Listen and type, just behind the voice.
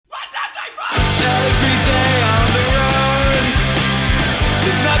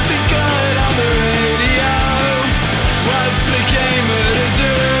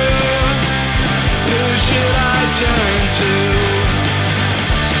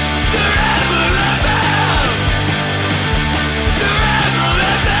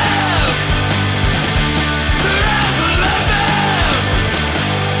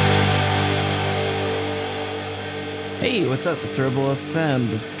Unalterable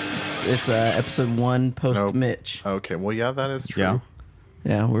FM. It's episode 1 post Mitch. Okay, well, yeah, that is true.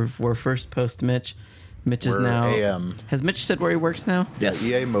 Yeah, we're first post Mitch. Mitch is now AM. Has Mitch said where he works now? Yes.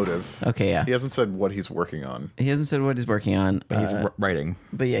 EA Motive. Okay, yeah. He hasn't said what he's working on. He hasn't said what he's working on. But he's writing.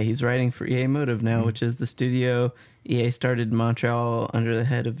 But yeah, he's writing for EA Motive now, which is the studio EA started in Montreal under the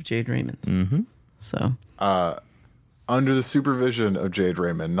head of Jade Raymond. Mm-hmm. So under the supervision of Jade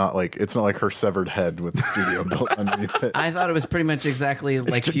Raymond, it's not like her severed head with the studio built underneath it. I thought it was pretty much exactly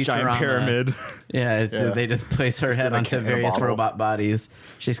like Futurama. Giant pyramid. Yeah, they just place her head onto various bottle. robot bodies.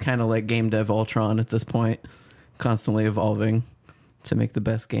 She's kind of like Game Dev Ultron at this point, constantly evolving to make the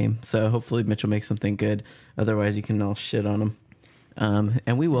best game. So hopefully Mitch will make something good. Otherwise, you can all shit on him.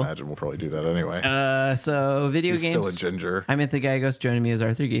 And we will. I imagine we'll probably do that anyway. So video He's games. still a ginger. I'm Anthony Gallegos. Joining me is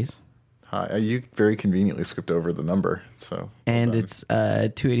Arthur Geese. Hi. You very conveniently skipped over the number. And it's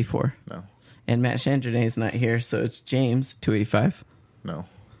 284. No. And Matt Chandronay is not here, so it's James 285. No.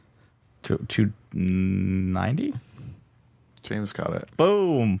 290? James got it.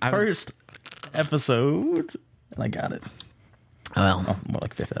 Boom. First episode. And I got it. Well, more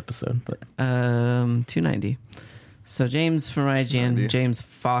like fifth episode. But 290. So James from IGN, James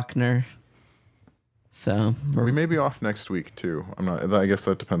Faulkner. So we may be off next week too. I'm not. I guess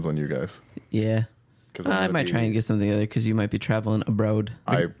that depends on you guys. Yeah. I might try and get something together because you might be traveling abroad.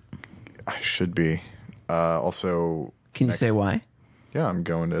 I should be. Also, can you say why? Yeah, I'm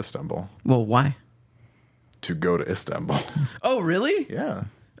going to Istanbul. Well, why? To go to Istanbul. Oh, really? Yeah.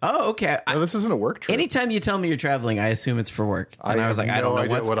 Oh, okay. No, this isn't a work trip. Anytime you tell me you're traveling, I assume it's for work. And I was like, I don't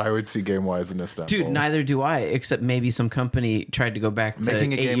know what I would see game-wise in Istanbul. Dude, neither do I, except maybe some company tried to go back to...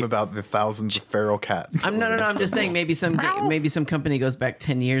 Making a game about the thousands of feral cats. No, I'm just saying maybe some company goes back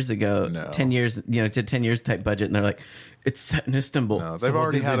 10 years ago. No. 10 years, it's a 10 years type budget, and they're like, it's set in Istanbul. No, they've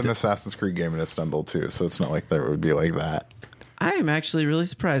already had an Assassin's Creed game in Istanbul, too, so it's not like there would be like that. I am actually really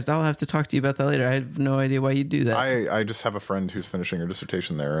surprised. I'll have to talk to you about that later. I have no idea why you'd do that. I just have a friend who's finishing her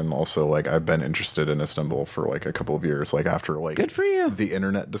dissertation there, and also I've been interested in Istanbul for a couple of years. After good for you. The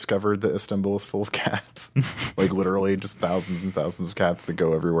internet discovered that Istanbul is full of cats, literally just thousands and thousands of cats that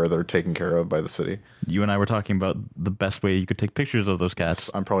go everywhere that are taken care of by the city. You and I were talking about the best way you could take pictures of those cats.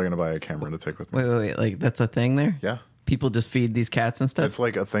 I'm probably going to buy a camera to take with me. Wait, that's a thing there? Yeah. People just feed these cats and stuff? It's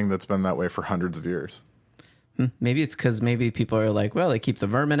a thing that's been that way for hundreds of years. Maybe it's because people are like, well, they keep the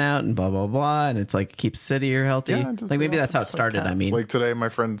vermin out and blah, blah, blah. And it's keeps city or healthy. Yeah, maybe that's how it started. I mean, today, my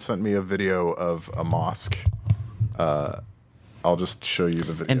friend sent me a video of a mosque. I'll just show you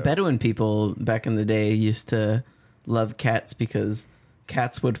the video. And Bedouin people back in the day used to love cats because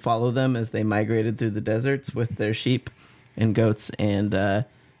cats would follow them as they migrated through the deserts with their sheep and goats. And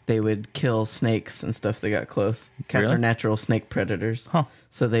they would kill snakes and stuff that got close. Cats are natural snake predators. Huh.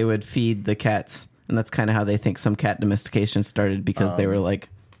 So they would feed the cats. And that's kind of how they think some cat domestication started because they were like,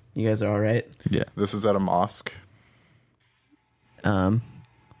 you guys are all right? Yeah. This is at a mosque. All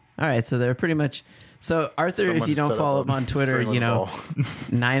right. So they're pretty much... So Arthur, if you don't follow him on Twitter,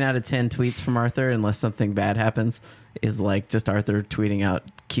 9 out of 10 tweets from Arthur, unless something bad happens, is just Arthur tweeting out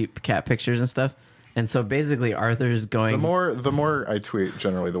cute cat pictures and stuff. And so basically Arthur's going... The more I tweet,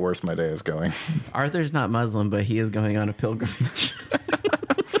 generally, the worse my day is going. Arthur's not Muslim, but he is going on a pilgrimage.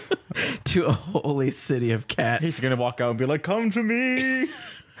 To a holy city of cats. He's going to walk out and be like, come to me.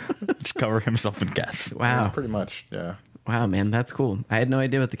 Just cover himself in cats. Wow. Yeah, pretty much, yeah. Wow, man, that's cool. I had no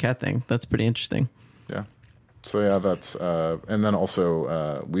idea about the cat thing. That's pretty interesting. Yeah. So, yeah, that's... and then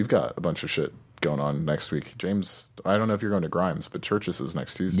also, we've got a bunch of shit going on next week. James, I don't know if you're going to Grimes, but Churches is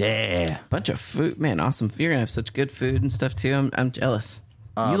next Tuesday. Yeah. Bunch of food. Man, awesome. You're going to have such good food and stuff, too. I'm jealous.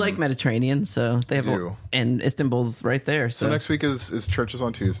 You like Mediterranean, so they have... And Istanbul's right there. So next week is Churches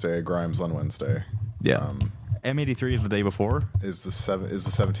on Tuesday, Grimes on Wednesday. Yeah. M83 is the day before. Is the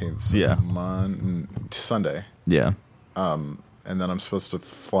 17th. So yeah. Sunday. Yeah. And then I'm supposed to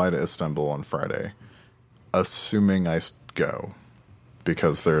fly to Istanbul on Friday, assuming I go,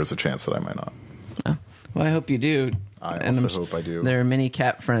 because there is a chance that I might not. Well, I hope you do. I also hope I do. There are many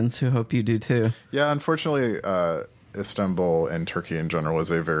cat friends who hope you do, too. Yeah, unfortunately... Istanbul and Turkey in general is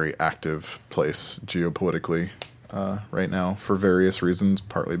a very active place geopolitically right now for various reasons,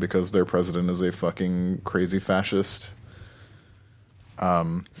 partly because their president is a fucking crazy fascist.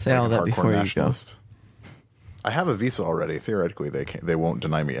 Say all that before nationalist. You go. I have a visa already. Theoretically, they won't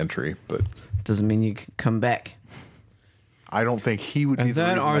deny me entry, but doesn't mean you can come back. I don't think he would. And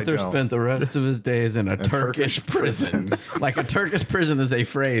then Arthur spent the rest of his days in a Turkish prison. Like a Turkish prison is a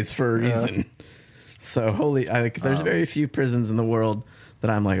phrase for a reason. Yeah. So there's very few prisons in the world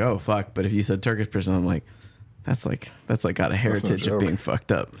that I'm like, oh fuck. But if you said Turkish prison, I'm like, that's got a heritage of being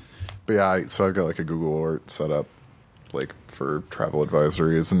fucked up. But yeah, so I've got a Google alert set up like for travel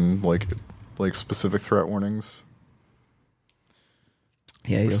advisories and like specific threat warnings.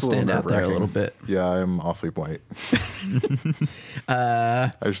 Yeah, you'll stand out there a little bit. Yeah, I'm awfully white.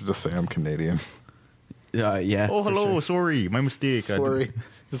 I should just say I'm Canadian. Yeah. Oh, hello. Sure. Sorry, my mistake. Sorry.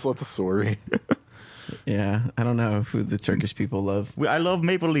 Just let the sorry. Yeah, I don't know who the Turkish people love. I love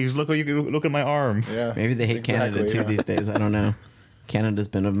maple leaves. Look at my arm. Yeah. Maybe they hate Canada too these days. I don't know. Canada's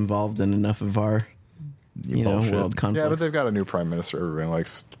been involved in enough of our, world conflicts. Yeah, but they've got a new prime minister. Everybody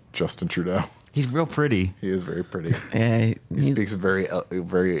likes Justin Trudeau. He's real pretty. He is very pretty. Yeah, he speaks very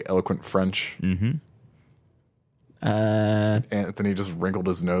eloquent French. Mm-hmm. Anthony just wrinkled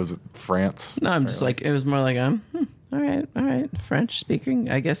his nose at France. No, I'm just like, it was more like, all right, French speaking.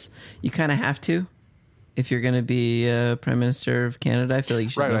 I guess you kind of have to if you're going to be Prime Minister of Canada. I feel like you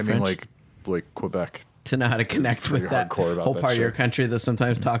should know I mean, French like Quebec. To know how to connect with that whole part of your country that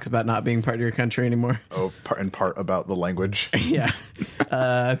sometimes talks about not being part of your country anymore. Oh, in part about the language. Yeah.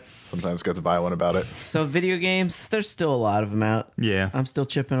 Sometimes gets violent about it. So video games, there's still a lot of them out. Yeah. I'm still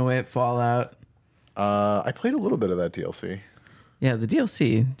chipping away at Fallout. I played a little bit of that DLC. Yeah, the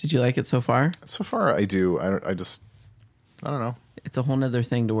DLC. Did you like it so far? So far, I do. I don't know. It's a whole nother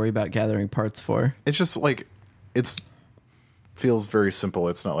thing to worry about gathering parts for. It's just like, feels very simple.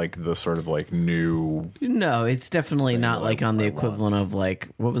 It's not like the sort of like new. No, it's definitely not like on the equivalent of like,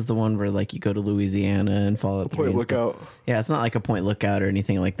 what was the one where like you go to Louisiana and Fallout 3 Point Lookout. Yeah, it's not like a Point Lookout or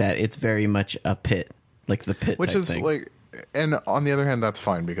anything like that. It's very much a pit, like the pit, which type is thing. like, and on the other hand, that's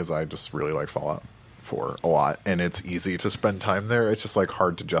fine because I just really like Fallout 4 a lot, and it's easy to spend time there. It's just like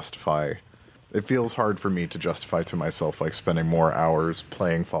hard to justify. It feels hard for me to justify to myself like spending more hours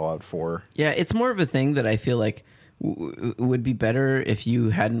playing Fallout 4. Yeah, it's more of a thing that I feel like would be better if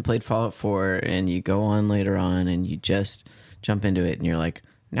you hadn't played Fallout 4 and you go on later on and you just jump into it and you're like,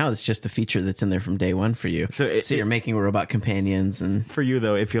 now it's just a feature that's in there from day one for you. So you're making robot companions. And for you,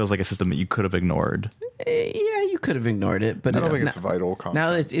 though, it feels like a system that you could have ignored. Yeah, you could have ignored it, but I don't think it's vital content.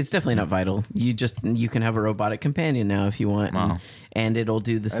 No, it's definitely not vital. You can have a robotic companion now if you want, and it'll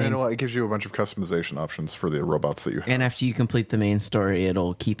do the same. And it gives you a bunch of customization options for the robots that you have. And after you complete the main story,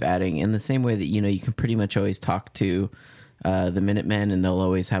 it'll keep adding in the same way that you can pretty much always talk to the Minutemen, and they'll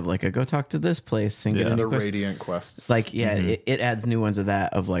always have like a go talk to this place and get a new quest. Radiant quests. Like it adds new ones of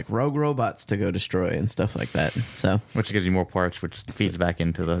that, of like rogue robots to go destroy and stuff like that. So which gives you more parts, which feeds back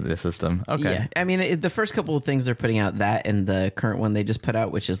into the system. Okay, yeah. I mean, the first couple of things they're putting out, that and the current one they just put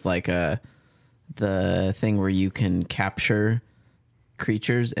out, which is like the thing where you can capture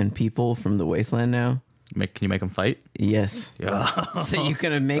creatures and people from the wasteland now. Can you make them fight? Yes. Yeah. So you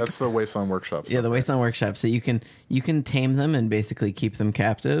can make that's the Wasteland Workshop. Yeah, the Wasteland Workshop. So you can tame them and basically keep them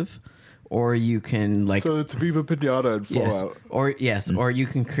captive, or you can like. So it's Viva Pinata and Fallout. Or you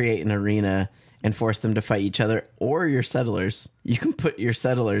can create an arena and force them to fight each other, or your settlers. You can put your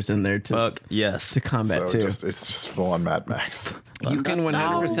settlers in there to combat too. It's just full on Mad Max. You can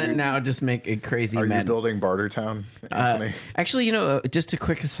 100% now just make a crazy. Are you building Bartertown, Anthony? Actually, just a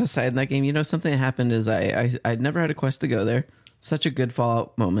quick aside in that game. Something that happened is I'd never had a quest to go there. Such a good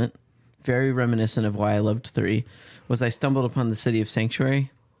Fallout moment, very reminiscent of why I loved 3. Was I stumbled upon the city of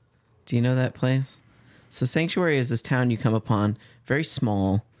Sanctuary. Do you know that place? So Sanctuary is this town you come upon, very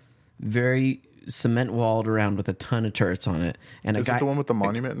small, very cement walled around with a ton of turrets on it. And is it the one with the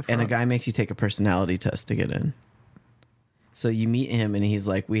monument in front? And a guy makes you take a personality test to get in. So you meet him and he's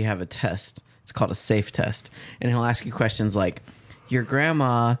like, we have a test. It's called a safe test. And he'll ask you questions like, your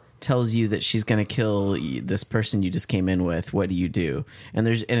grandma tells you that she's going to kill this person you just came in with. What do you do? And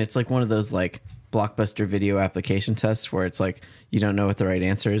it's like one of those like Blockbuster video application tests where it's like, you don't know what the right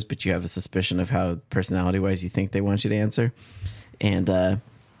answer is, but you have a suspicion of how personality wise you think they want you to answer. And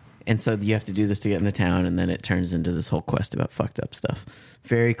so you have to do this to get in the town, and then it turns into this whole quest about fucked up stuff.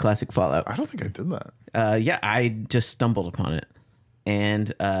 Very classic Fallout. I don't think I did that. Yeah, I just stumbled upon it.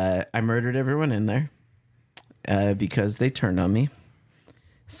 And I murdered everyone in there because they turned on me.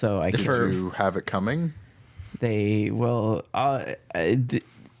 So I Did you have it coming?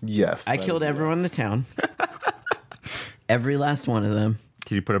 Yes. I killed everyone in the town. Every last one of them.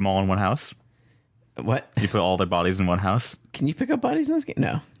 Did you put them all in one house? What? Did you put all their bodies in one house? Can you pick up bodies in this game?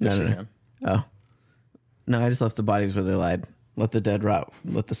 No. No. Oh. No, I just left the bodies where they lied. Let the dead rot.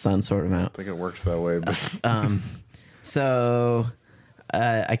 Let the sun sort them out. I think it works that way. But So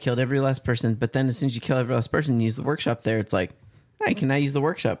I killed every last person. But then as soon as you kill every last person and use the workshop there, it's like, hey, can I use the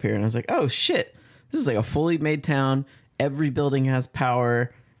workshop here? And I was like, oh, shit. This is like a fully made town. Every building has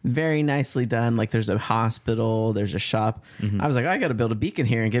power. Very nicely done. Like there's a hospital. There's a shop. Mm-hmm. I was like, I got to build a beacon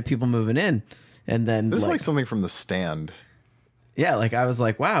here and get people moving in. And then this is like something from The Stand. Yeah, like I was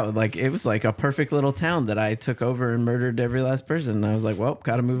like, wow, like it was like a perfect little town that I took over and murdered every last person. And I was like, well,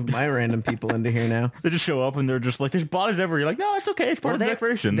 got to move my random people into here now. They just show up and they're just like, there's bodies everywhere. You're like, no, it's okay. It's part of the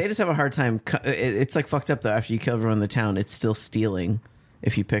decoration. They just have a hard time. It's like fucked up though. After you kill everyone in the town, it's still stealing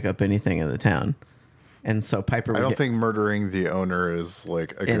if you pick up anything in the town. And so Piper would I don't think murdering the owner is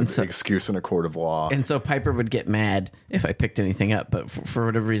like a good excuse in a court of law. And so Piper would get mad if I picked anything up, but for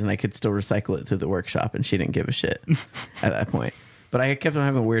whatever reason, I could still recycle it through the workshop, and she didn't give a shit at that point. But I kept on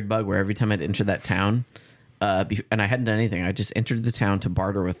having a weird bug where every time I'd enter that town, and I hadn't done anything, I just entered the town to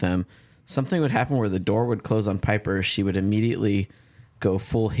barter with them. Something would happen where the door would close on Piper. She would immediately go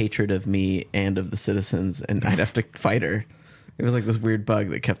full hatred of me and of the citizens, and I'd have to fight her. It was like this weird bug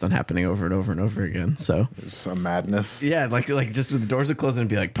that kept on happening over and over and over again. So some madness. Yeah, like just with the doors would close and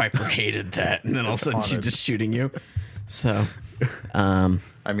be like, Piper hated that, and then all of a sudden she's just shooting you. So, I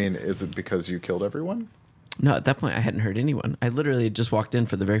mean, is it because you killed everyone? No, at that point I hadn't heard anyone. I literally just walked in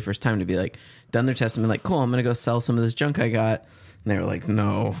for the very first time to be like, done their test and been like, cool, I'm gonna go sell some of this junk I got. And they were like,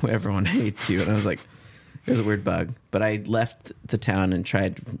 no, everyone hates you. And I was like, it was a weird bug. But I left the town and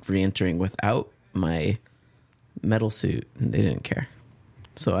tried re-entering without my metal suit, and they didn't care.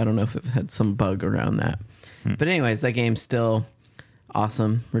 So I don't know if it had some bug around that. But anyways, that game's still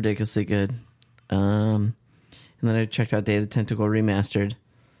awesome, ridiculously good. And then I checked out Day of the Tentacle Remastered.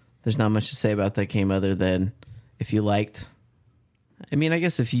 There's not much to say about that game other than if you liked... I mean, I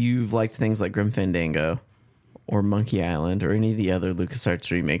guess if you've liked things like Grim Fandango or Monkey Island or any of the other LucasArts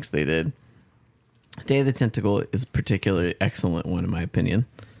remakes they did, Day of the Tentacle is a particularly excellent one in my opinion.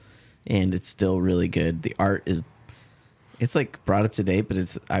 And it's still really good. The art is, it's like brought up to date,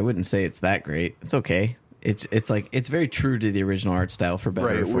 but I wouldn't say it's that great. It's okay. It's like, it's very true to the original art style for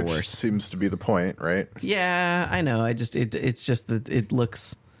better or for which worse. Seems to be the point, right? Yeah, I know. It's just that it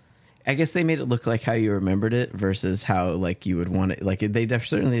looks, I guess they made it look like how you remembered it versus how like you would want it. Like they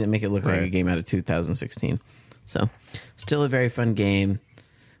certainly didn't make it look like a game out of 2016. So still a very fun game.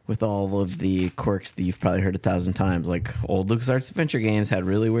 With all of the quirks that you've probably heard 1,000 times. Like, old LucasArts adventure games had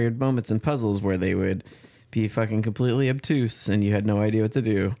really weird moments and puzzles where they would be fucking completely obtuse and you had no idea what to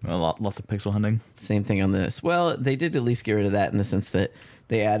do. Lots of pixel hunting. Same thing on this. Well, they did at least get rid of that in the sense that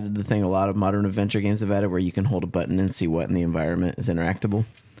they added the thing a lot of modern adventure games have added where you can hold a button and see what in the environment is interactable.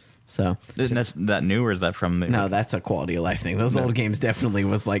 So that's that new, or is that from... No, that's a quality of life thing. Those old games definitely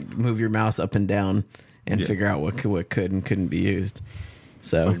was like move your mouse up and down and figure out what could and couldn't be used.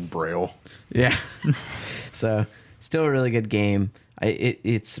 So it's like Braille. Yeah. So still a really good game.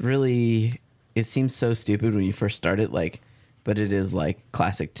 It's really, it seems so stupid when you first start it, like, but it is like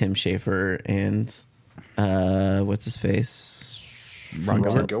classic Tim Schafer and what's his face? Ron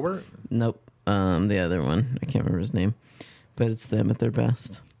Gilbert? Nope. The other one. I can't remember his name. But it's them at their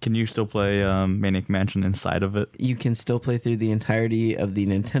best. Can you still play Maniac Mansion inside of it? You can still play through the entirety of the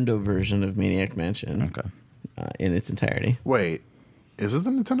Nintendo version of Maniac Mansion. Okay. In its entirety. Wait. Is it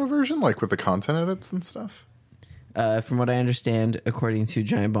the Nintendo version, like with the content edits and stuff? From what I understand, according to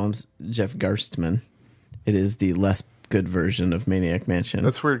Giant Bomb's Jeff Garstman, it is the less good version of Maniac Mansion.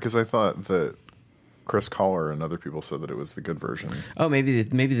 That's weird because I thought that Chris Collar and other people said that it was the good version. Oh, maybe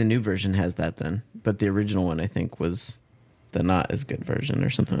the new version has that then, but the original one I think was the not as good version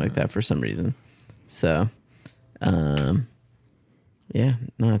or something like that for some reason. So, yeah,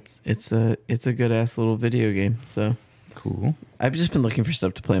 no, it's a good ass little video game. So. Cool. I've just been looking for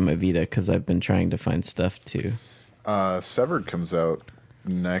stuff to play on my Vita because I've been trying to find stuff to. Severed comes out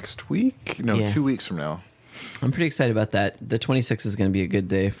next week. No, 2 weeks from now. I'm pretty excited about that. The 26th is going to be a good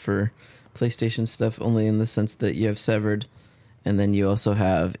day for PlayStation stuff, only in the sense that you have Severed, and then you also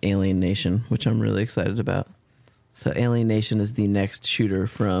have Alien Nation, which I'm really excited about. So Alien Nation is the next shooter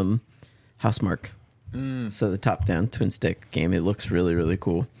from Housemarque. So the top-down twin-stick game. It looks really, really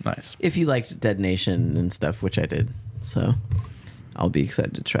cool. Nice. If you liked Dead Nation and stuff, which I did. So I'll be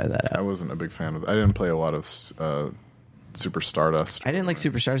excited to try that out. I wasn't a big fan of it. I didn't play a lot of Super Stardust. I didn't like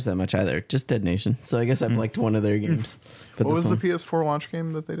Super Stardust that much either. Just Dead Nation. So I guess I've liked one of their games. But what was the PS4 launch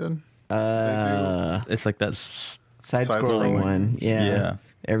game that they did? It's like that side-scrolling one. Yeah.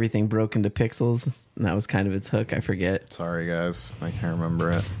 Everything broke into pixels. And that was kind of its hook. I forget. Sorry, guys. I can't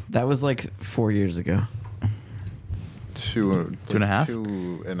remember it. That was like 4 years ago. Two and a half?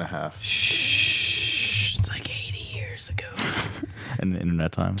 2.5. Shh. It's like 80 years ago. In the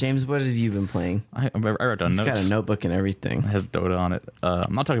internet time. James, what have you been playing? I wrote down notes. It's got a notebook and everything. It has Dota on it.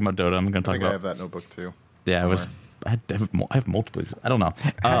 I'm not talking about Dota. I'm going to talk about... I have that notebook too. Yeah, I have multiple. I don't know.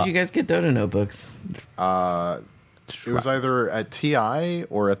 How did you guys get Dota notebooks? It was either at TI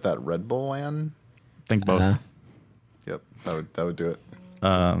or at that Red Bull LAN. I think both. Yep, that would do it.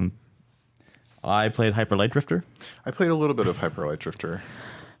 I played Hyper Light Drifter. I played a little bit of Hyper Light Drifter.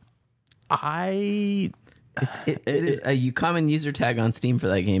 It is a common user tag on Steam for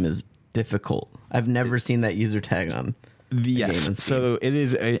that game is difficult. I've never seen that user tag on. Yes, so it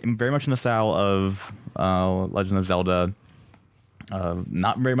is very much in the style of Legend of Zelda.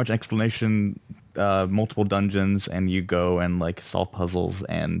 Not very much explanation, multiple dungeons, and you go and like solve puzzles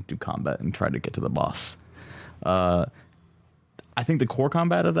and do combat and try to get to the boss. I think the core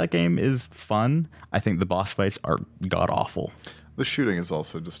combat of that game is fun. I think the boss fights are god awful. The shooting is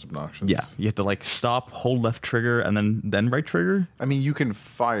also just obnoxious. Yeah, you have to like stop, hold left trigger, and then right trigger. I mean, you can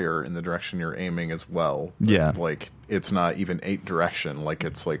fire in the direction you're aiming as well. Yeah, like it's not even 8 direction. Like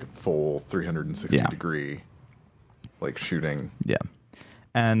it's like full 360 degree, like shooting. Yeah,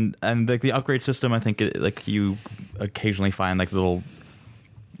 and like the upgrade system, I think like you occasionally find like little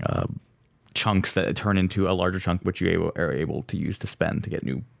chunks that turn into a larger chunk, which you are able to use to spend to get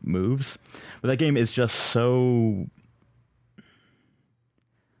new moves. But that game is just so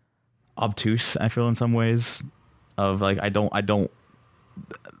obtuse, I feel, in some ways. Of like I don't like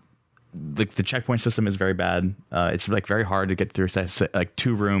the checkpoint system is very bad. It's like very hard to get through like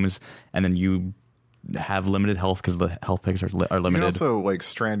 2 rooms, and then you have limited health because the health picks are limited. You can also like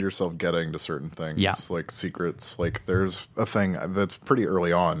strand yourself getting to certain things. Yeah, like secrets. Like there's a thing that's pretty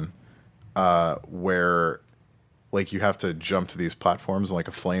early on where like you have to jump to these platforms and like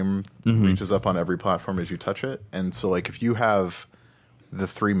a flame reaches up on every platform as you touch it. And so like if you have the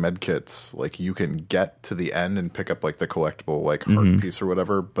 3 med kits, like you can get to the end and pick up like the collectible like heart piece or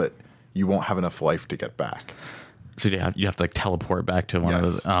whatever, but you won't have enough life to get back. So you have to like teleport back to one of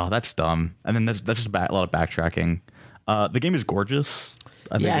those. Oh, that's dumb. And then that's just a lot of backtracking. The game is gorgeous.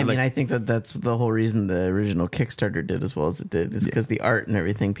 I think that's the whole reason the original Kickstarter did as well as it did, is because the art and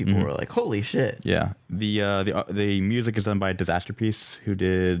everything, people were like, holy shit. Yeah. The music is done by Disaster Piece, who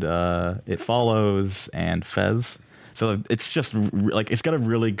did It Follows and Fez. So it's just like it's got a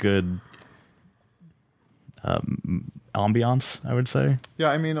really good ambiance, I would say. Yeah,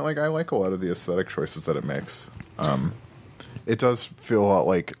 I mean, like I like a lot of the aesthetic choices that it makes. It does feel a lot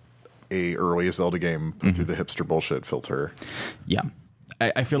like a early Zelda game put through the hipster bullshit filter. Yeah,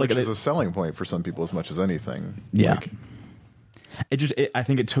 I feel which is a selling point for some people as much as anything. Yeah. I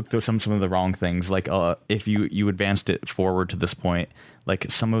think it took some of the wrong things. Like if you advanced it forward to this point,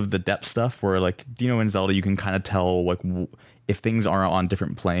 like some of the depth stuff where like, in Zelda you can kind of tell like if things are on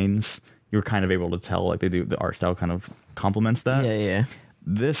different planes, you're kind of able to tell like the art style kind of complements that. Yeah.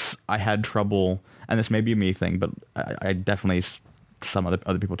 This I had trouble, and this may be a me thing, but I definitely some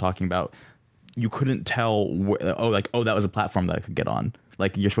other people talking about. You couldn't tell that was a platform that I could get on.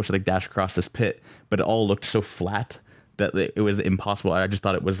 Like you're supposed to like dash across this pit, but it all looked so flat that it was impossible. I just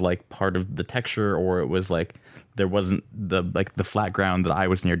thought it was like part of the texture, or it was like there wasn't the flat ground that I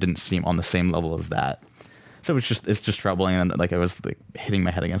was near didn't seem on the same level as that. So it's just troubling, and like I was like hitting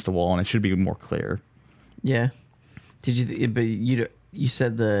my head against a wall, and it should be more clear. Yeah. But you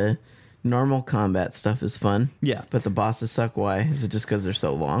said the normal combat stuff is fun. Yeah. But the bosses suck. Why? Is it just because they're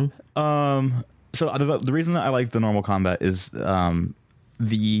so long? So the reason that I like the normal combat is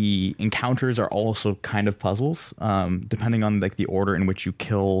the encounters are also kind of puzzles, depending on like the order in which you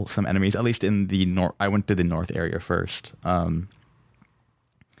kill some enemies. At least in the north, I went to the north area first.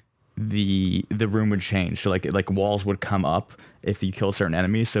 The room would change, so like walls would come up if you kill certain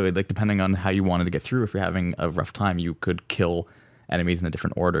enemies. So like depending on how you wanted to get through, if you're having a rough time, you could kill enemies in a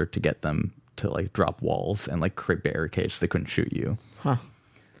different order to get them to like drop walls and like create barricades so they couldn't shoot you. Huh.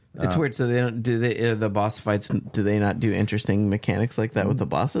 It's weird. So they don't the boss fights? Do they not do interesting mechanics like that with the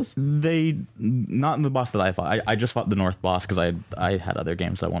bosses? Not in the boss that I fought. I just fought the north boss because I had other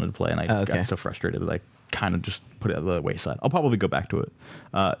games I wanted to play, and I got so frustrated that I kind of just put it at the wayside. I'll probably go back to it.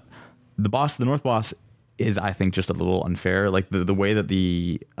 The north boss is, I think, just a little unfair. Like the way that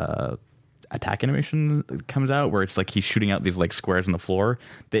the attack animation comes out, where it's like he's shooting out these like squares on the floor.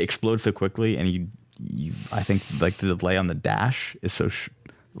 They explode so quickly, and you I think like the delay on the dash is so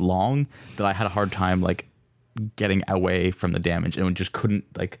long that I had a hard time like getting away from the damage, and just couldn't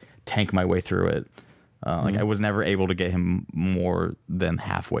like tank my way through it. Like I was never able to get him more than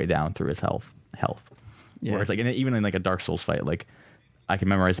halfway down through his health. Yeah. Whereas like even in like a Dark Souls fight, like I can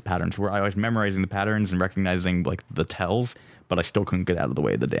memorize the patterns. Where I was memorizing the patterns and recognizing like the tells, but I still couldn't get out of the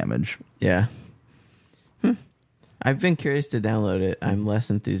way of the damage. Yeah. I've been curious to download it. I'm less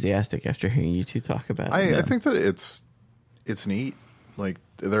enthusiastic after hearing you two talk about it. I think that it's neat. Like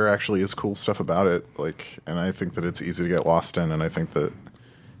there actually is cool stuff about it. Like, and I think that it's easy to get lost in. And I think that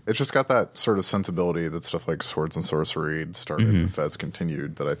it's just got that sort of sensibility that stuff like Swords and Sorcery started and Fez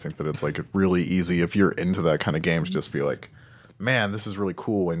continued. That I think that it's like really easy if you're into that kind of game to just be like, man, this is really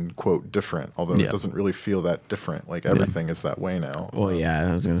cool and quote different, although it doesn't really feel that different. Like everything is that way now. Well, yeah,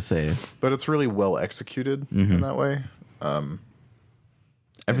 I was going to say. But it's really well executed in that way.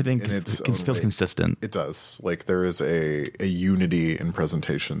 Everything feels consistent. It does. Like there is a unity in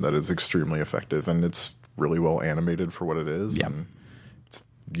presentation that is extremely effective, and it's really well animated for what it is. Yeah. And it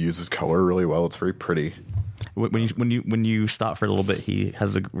uses color really well. It's very pretty. When you stop for a little bit, he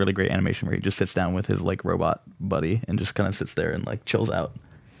has a really great animation where he just sits down with his like robot buddy and just kind of sits there and like chills out.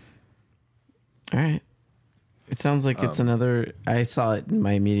 All right. It sounds like it's another. I saw it, and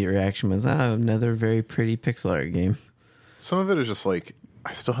my immediate reaction was, another very pretty pixel art game. Some of it is just like,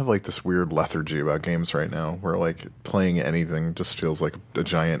 I still have like this weird lethargy about games right now where like playing anything just feels like a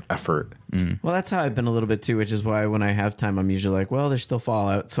giant effort. Well, that's how I've been a little bit too, which is why when I have time, I'm usually like, well, there's still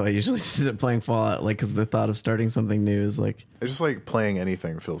Fallout. So I usually sit up playing Fallout, like, because the thought of starting something new is like. It's just like playing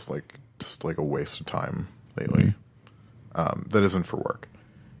anything feels like just like a waste of time lately. That isn't for work.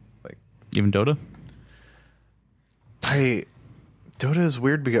 Like even Dota? Dota is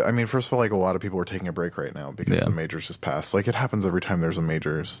weird because, I mean, first of all, like a lot of people are taking a break right now because the majors just passed. Like it happens every time there's a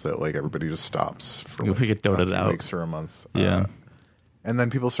majors that like everybody just stops for like, get Dota'd a few out. weeks or a month. Yeah. And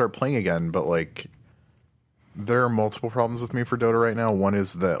then people start playing again, but like there are multiple problems with me for Dota right now. One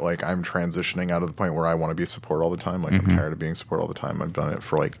is that like I'm transitioning out of the point where I want to be support all the time. Like I'm tired of being support all the time. I've done it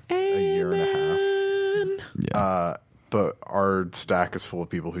for like a year and a half. Yeah. But our stack is full of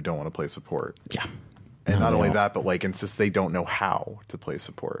people who don't want to play support. Yeah. And not only that, but like it's just they don't know how to play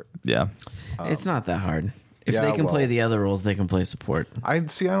support. Yeah. It's not that hard. If they can play the other roles, they can play support. I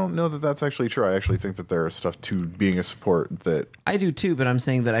don't know that that's actually true. I actually think that there is stuff to being a support that I do too, but I'm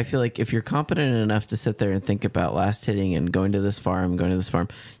saying that I feel like if you're competent enough to sit there and think about last hitting and going to this farm,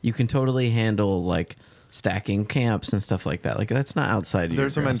 you can totally handle like stacking camps and stuff like that. Like that's not outside of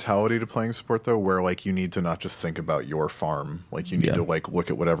There's your a mentality to playing support though where like you need to not just think about your farm. Like you need to like look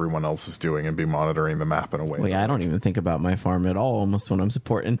at what everyone else is doing and be monitoring the map in a way. Well, yeah, I don't even think about my farm at all almost when I'm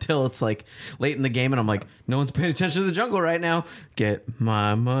support until it's like late in the game and I'm like, no one's paying attention to the jungle right now. Get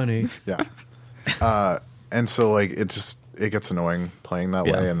my money. Yeah. And so like it gets annoying playing that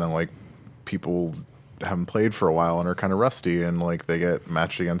way, and then like people haven't played for a while and are kind of rusty, and like they get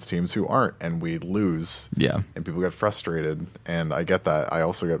matched against teams who aren't, and we lose. Yeah. And people get frustrated, and I get that. I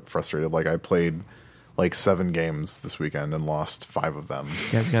also get frustrated. Like I played like 7 games this weekend and lost 5 of them.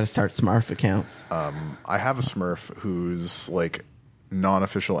 You guys got to start Smurf accounts. I have a Smurf whose like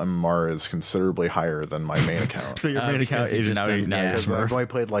non-official MMR is considerably higher than my main account. So your main account is now your Smurf. I've only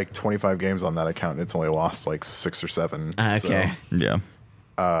played like 25 games on that account, and it's only lost like 6 or 7. Okay. So,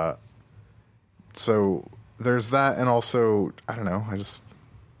 yeah. So there's that, and also I don't know. I just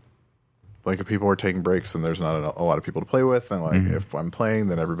like if people are taking breaks and there's not a lot of people to play with, and like if I'm playing,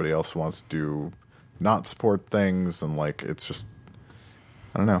 then everybody else wants to do not support things, and like it's just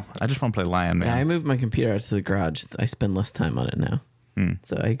I don't know. I just want to play Lion, man. Yeah, I moved my computer out to the garage. I spend less time on it now,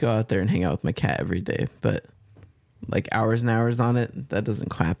 so I go out there and hang out with my cat every day. But like hours and hours on it, that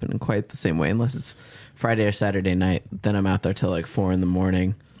doesn't happen in quite the same way unless it's Friday or Saturday night. Then I'm out there till like 4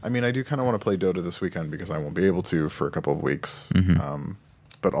 a.m. I mean, I do kind of want to play Dota this weekend because I won't be able to for a couple of weeks.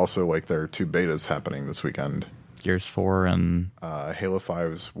 But also, like, there are 2 betas happening this weekend. Gears 4 and... Halo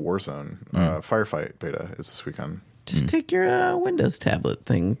 5's Warzone. Firefight beta is this weekend. Just take your Windows tablet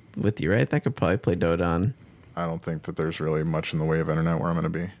thing with you, right? That could probably play Dota on. I don't think that there's really much in the way of internet where I'm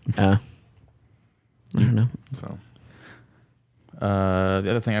going to be. I don't know. So... the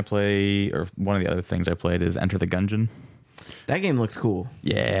other thing I play, or one of the other things I played is Enter the Gungeon. That game looks cool.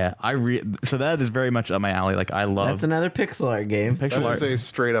 Yeah, so that is very much up my alley. Like I love. That's another pixel art game. That is a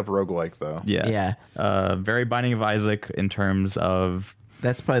straight up roguelike, though. Yeah. Very Binding of Isaac in terms of.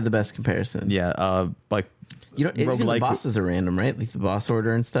 That's probably the best comparison. Yeah. Like even the bosses are random, right? Like the boss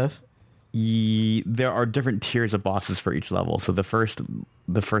order and stuff. There are different tiers of bosses for each level. So the first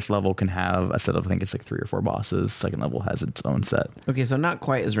level can have a set of, I think it's like 3 or 4 bosses. Second level has its own set. Okay, so not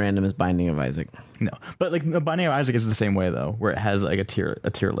quite as random as Binding of Isaac. No, but like the Binding of Isaac is the same way though, where it has like a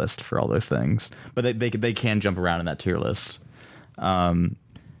tier list for all those things. But they can jump around in that tier list. It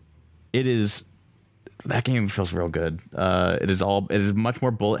is. That game feels real good. It is much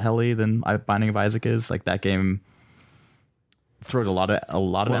more bullet helly than Binding of Isaac is. Like that game throws a lot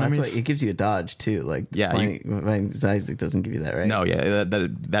of enemies. That's why it gives you a dodge too. Like Binding of Isaac doesn't give you that, right? No, yeah,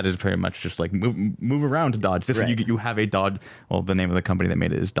 that is pretty much just like move around to dodge. This you have a dodge. Well, the name of the company that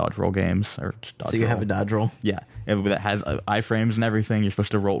made it is Dodge Roll Games, or Dodge so you have a dodge roll. Yeah, that has iframes and everything. You're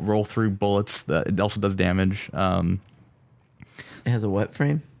supposed to roll through bullets. It also does damage. It has a what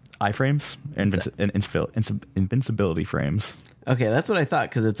frame? Iframes and invincibility frames. Okay, that's what I thought,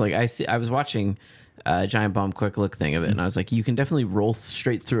 because it's like I was watching Giant Bomb quick look thing of it, and I was like, you can definitely roll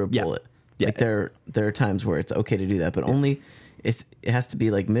straight through a bullet. Yeah. Like there are times where it's okay to do that, but only if it has to be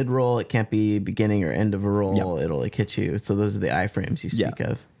like mid roll. It can't be beginning or end of a roll. It'll like hit you. So those are the iframes you speak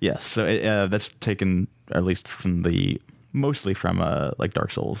of. Yes. So that's taken at least from mostly from like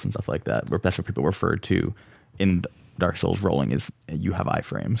Dark Souls and stuff like that. Where that's what people refer to in Dark Souls rolling is you have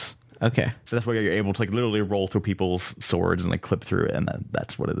iframes. Okay. So that's where you're able to like literally roll through people's swords and like clip through it, and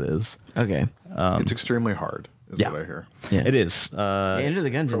that's what it is. Okay. It's extremely hard. Is what I hear. Yeah. It is. Enter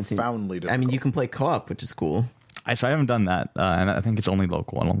the Gungeon profoundly difficult. I mean, you can play co-op, which is cool. I haven't done that, and I think it's only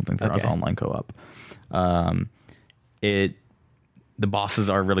local. I don't think there is online co-op. The bosses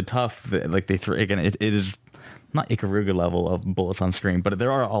are really tough. Like they throw again. It is not Ikaruga level of bullets on screen, but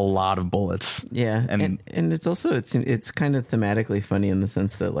there are a lot of bullets. Yeah, and it's also it's kind of thematically funny in the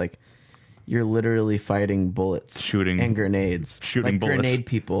sense that like you're literally fighting bullets, shooting and grenades, shooting like bullets. Grenade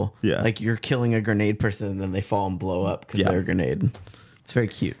people. Yeah, like you're killing a grenade person and then they fall and blow up because they're a grenade. It's very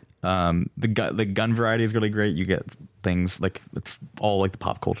cute. The gun variety is really great. You get things like it's all like the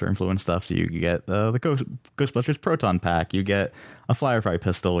pop culture influence stuff. So you get the Ghostbusters proton pack. You get a firefly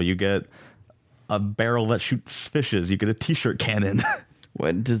pistol. You get a barrel that shoots fishes. You get a t-shirt cannon.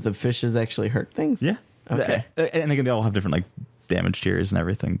 What does the fishes actually hurt things? Yeah. Okay. And again, they all have different like damage tiers and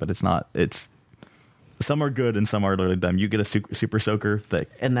everything, but it's some are good and some are really dumb. You get a super soaker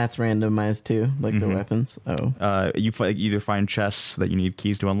and that's randomized too, like the weapons. You either find chests that you need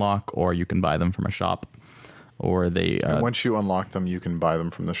keys to unlock, or you can buy them from a shop, or and once you unlock them, you can buy them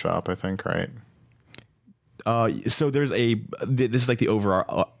from the shop, I think, right? So there's this is like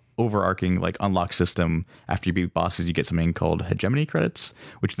the overarching like unlock system. After you beat bosses, you get something called hegemony credits,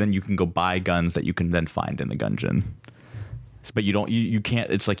 which then you can go buy guns that you can then find in the gungeon. But you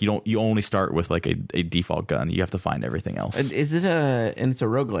can't. It's like you only start with like a default gun. You have to find everything else. And it's a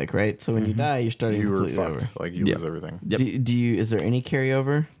roguelike, right? So when you die, you're starting completely over. Like you lose everything. Yep. Do you? Is there any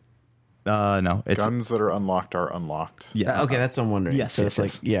carryover? No. Guns that are unlocked are unlocked. Yeah. Okay, that's what I'm wondering. Yes. So it's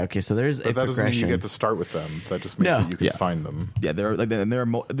like okay. So there's but that doesn't mean you get to start with them. That just means that you can find them. Yeah,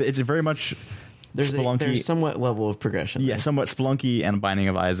 it's very much. There's somewhat level of progression. Yeah, somewhat Spelunky and Binding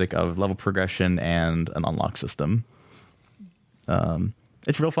of Isaac of level progression and an unlock system.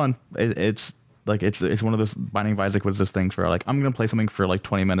 It's real fun. It's one of those Binding of Isaac was those things where like I'm gonna play something for like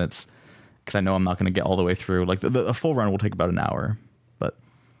 20 minutes because I know I'm not gonna get all the way through. Like the full run will take about an hour, but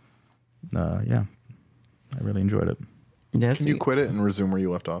I really enjoyed it. Yeah, can you quit it and resume where you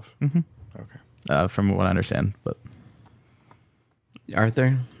left off? Mm-hmm. Okay. From what I understand, but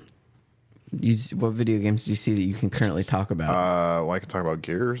Arthur, what video games do you see that you can currently talk about? I can talk about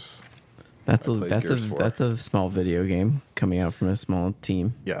Gears. That's a small video game coming out from a small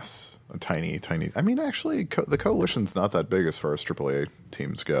team. Yes, a tiny. I mean, actually, the coalition's not that big as far as AAA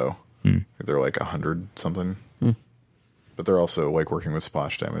teams go. They're like 100 something, but they're also like working with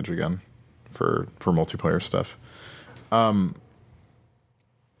splash damage again for multiplayer stuff.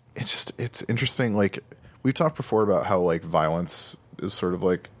 It's interesting. Like we've talked before about how like violence is sort of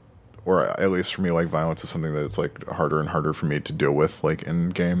like, or at least for me, like violence is something that it's like harder and harder for me to deal with, like in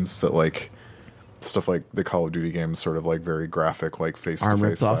games that like stuff like the Call of Duty games, sort of like very graphic, like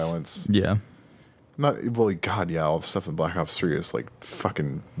face-to-face violence. Yeah. All the stuff in Black Ops 3 is like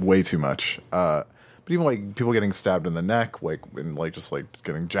fucking way too much. But even like people getting stabbed in the neck, like and like just like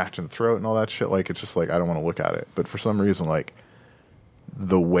getting jacked in the throat and all that shit, like it's just like I don't want to look at it. But for some reason, like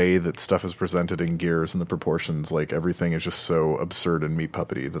the way that stuff is presented in Gears and the proportions, like everything is just so absurd and meat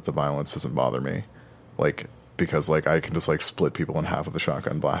puppety that the violence doesn't bother me. Like because like I can just like split people in half with a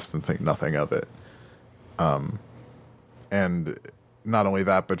shotgun blast and think nothing of it. And not only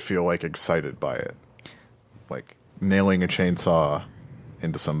that, but feel like excited by it. Like nailing a chainsaw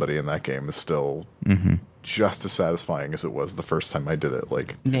into somebody in that game is still just as satisfying as it was the first time I did it.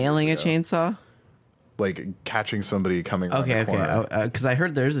 Like nailing a chainsaw? Like catching somebody coming around the corner. Because I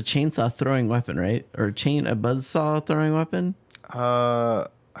heard there's a chainsaw throwing weapon, right? Or a buzzsaw throwing weapon? I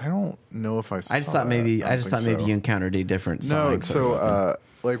don't know if I saw I just thought maybe you encountered a different sawing.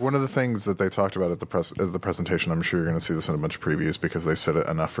 Like one of the things that they talked about at the presentation, I'm sure you're going to see this in a bunch of previews because they said it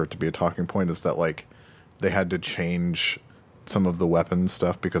enough for it to be a talking point, is that like they had to change some of the weapon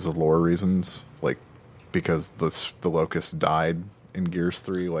stuff because of lore reasons, like because the Locusts died in Gears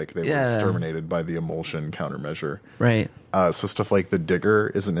 3, like they were exterminated by the emulsion countermeasure. Right. So stuff like the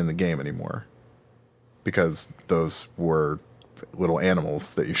Digger isn't in the game anymore because those were little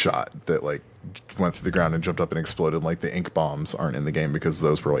animals that you shot that like went through the ground and jumped up and exploded. Like the ink bombs aren't in the game because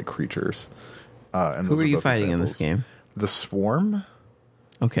those were like creatures. And who are you fighting in this game? The Swarm.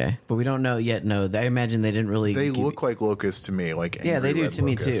 Okay, but we don't know yet. No, I imagine they didn't really. They look like Locust to me. Like yeah, they do to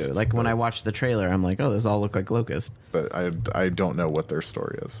me too. Like when I watched the trailer, I'm like, oh, those all look like Locust. But I don't know what their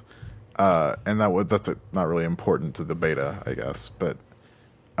story is, and that's not really important to the beta, I guess. But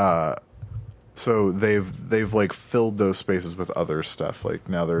so they've like filled those spaces with other stuff. Like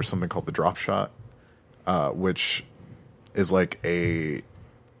now there's something called the drop shot, which is like a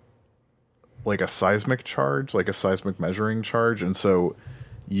seismic charge, like a seismic measuring charge, and so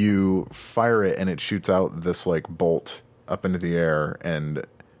you fire it and it shoots out this like bolt up into the air, and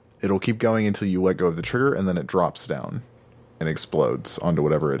it'll keep going until you let go of the trigger, and then it drops down and explodes onto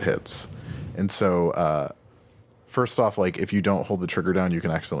whatever it hits. And so first off, like if you don't hold the trigger down, you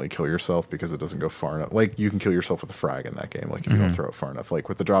can accidentally kill yourself because it doesn't go far enough. Like you can kill yourself with a frag in that game, like if you don't throw it far enough. Like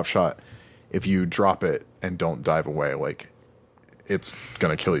with the drop shot, if you drop it and don't dive away, like it's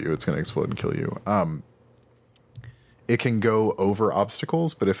gonna kill you. It's gonna explode and kill you. It can go over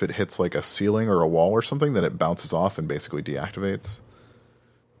obstacles, but if it hits like a ceiling or a wall or something, then it bounces off and basically deactivates.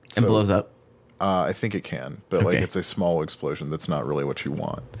 And blows up? I think it can, but like it's a small explosion that's not really what you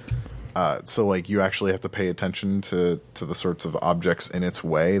want. So like you actually have to pay attention to the sorts of objects in its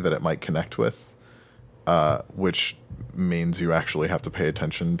way that it might connect with, which means you actually have to pay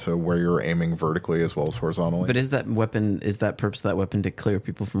attention to where you're aiming vertically as well as horizontally. But is that purpose of that weapon to clear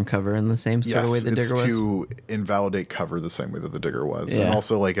people from cover in the same sort of way the digger was? Yes, it's to invalidate cover the same way that the digger was. Yeah. And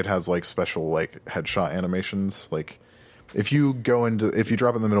also like it has like special like headshot animations. Like if you drop in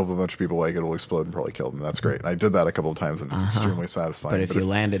the middle of a bunch of people, like it'll explode and probably kill them. That's great. And I did that a couple of times and it's extremely satisfying. But if you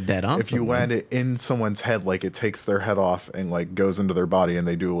landed dead on you land it in someone's head, like it takes their head off and like goes into their body and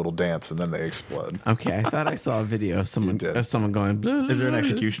they do a little dance and then they explode. Okay, I thought I saw a video of someone going. Blah, blah, is there an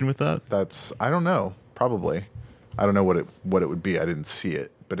execution with that? I don't know. Probably. I don't know what it would be. I didn't see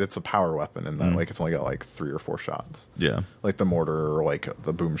it, but it's a power weapon and that like it's only got like 3 or 4 shots. Yeah, like the mortar or like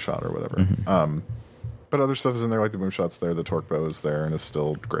the boom shot or whatever. But other stuff is in there, like the boom shot's there, the torque bow is there, and is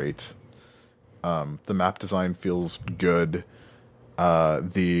still great. The map design feels good.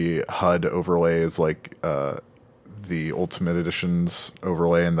 The HUD overlay is like the Ultimate Edition's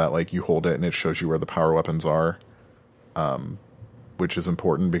overlay, in that like you hold it and it shows you where the power weapons are, which is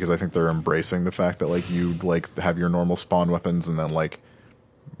important because I think they're embracing the fact that like you like have your normal spawn weapons, and then like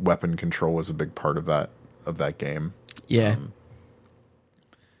weapon control is a big part of that game. Yeah.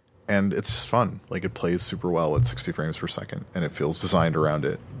 And it's just fun. Like it plays super well at 60 frames per second, and it feels designed around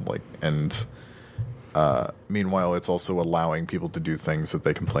it. Like, and meanwhile, it's also allowing people to do things that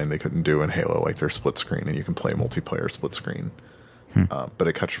they complained they couldn't do in Halo, like their split screen, and you can play multiplayer split screen. But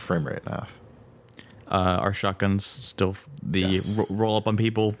it cuts your frame rate in half. Are shotguns still the roll up on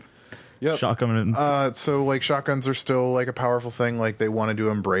people? Yep. Shotgun. So like shotguns are still like a powerful thing. Like they wanted to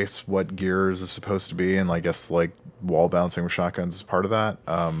embrace what Gears is supposed to be, and I guess like wall bouncing with shotguns is part of that.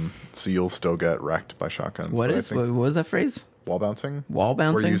 So you'll still get wrecked by shotguns. What was that phrase? Wall bouncing. Wall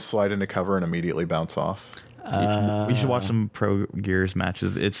bouncing. Where you slide into cover and immediately bounce off. We should watch some pro Gears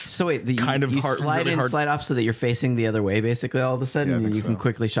matches. It's so wait, you slide really in, slide off so that you're facing the other way. Basically, all of a sudden, and you can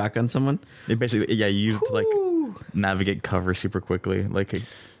quickly shotgun someone. It basically, you use it to like navigate cover super quickly. Like,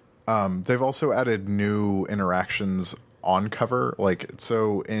 they've also added new interactions on cover. Like,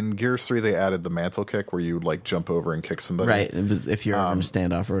 so in Gears 3, they added the mantle kick where you like jump over and kick somebody. Right. It was if you're on a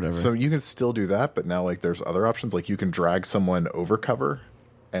standoff or whatever. So you can still do that, but now like there's other options. Like you can drag someone over cover.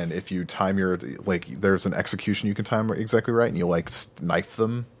 And if you time your, like, there's an execution you can time exactly right, and you, like, knife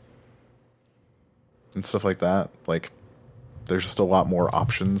them and stuff like that. Like, there's just a lot more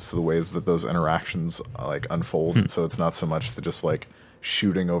options to the ways that those interactions, like, unfold. And so it's not so much the just, like,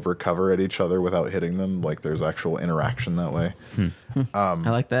 shooting over cover at each other without hitting them. Like, there's actual interaction that way. I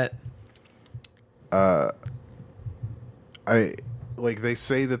like that. They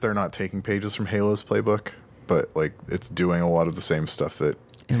say that they're not taking pages from Halo's playbook, but, like, it's doing a lot of the same stuff that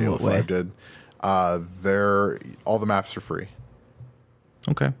Halo 5 did. All the maps are free.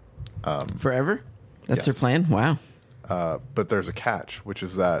 Okay. Forever? That's their plan? Wow. But there's a catch, which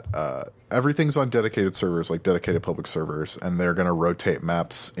is that everything's on dedicated servers, like dedicated public servers, and they're going to rotate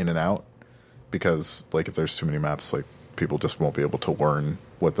maps in and out because, like, if there's too many maps, like, people just won't be able to learn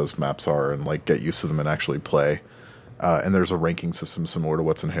what those maps are and, like, get used to them and actually play. And there's a ranking system similar to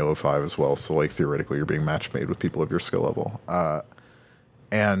what's in Halo 5 as well. So, like, theoretically, you're being match made with people of your skill level.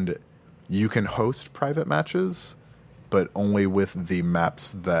 And you can host private matches, but only with the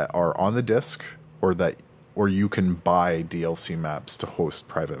maps that are on the disc, or you can buy DLC maps to host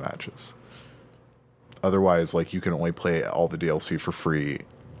private matches. Otherwise, like, you can only play all the DLC for free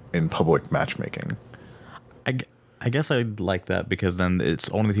in public matchmaking. I guess I'd like that because then it's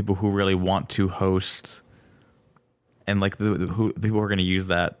only the people who really want to host and like the people who are going to use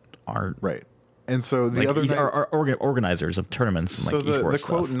that aren't right. And so the other night, are organizers of tournaments. And, so like, the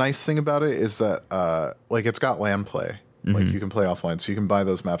quote nice thing about it is that like it's got LAN play. Like you can play offline, so you can buy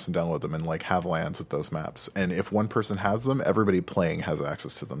those maps and download them and like have LANs with those maps. And if one person has them, everybody playing has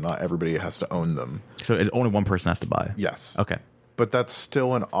access to them. Not everybody has to own them. So it's only one person has to buy. Yes. Okay. But that's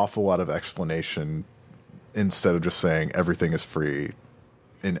still an awful lot of explanation instead of just saying everything is free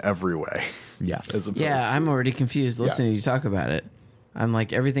in every way. Yeah. I'm already confused listening to you talk about it. I'm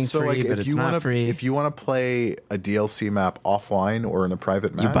like, everything's free, but it's not free. If you want to play a DLC map offline or in a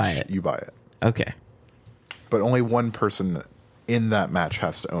private match, you buy it. Okay. But only one person in that match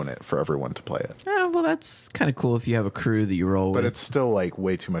has to own it for everyone to play it. Well, that's kind of cool if you have a crew that you roll with. But it's still like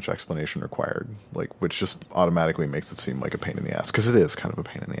way too much explanation required, like which just automatically makes it seem like a pain in the ass, because it is kind of a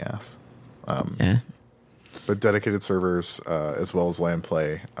pain in the ass. Yeah. But dedicated servers, as well as LAN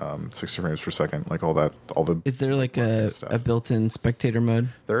play, 60 frames per second, like all that, all the. Is there like a built-in spectator mode?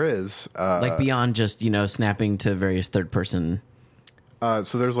 There is. Like beyond just snapping to various third-person.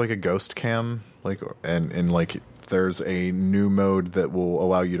 So there's like a ghost cam, like and like there's a new mode that will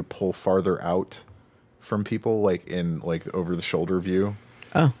allow you to pull farther out from people, like in like over the shoulder view.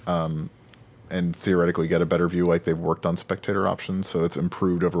 Oh. And theoretically get a better view, like they've worked on spectator options, so it's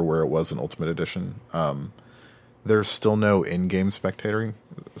improved over where it was in Ultimate Edition. There's still no in-game spectating,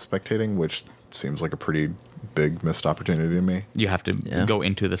 which seems like a pretty big missed opportunity to me. You have to go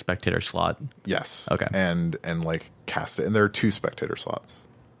into the spectator slot. Yes. Okay. And like cast it, and there are 2 spectator slots.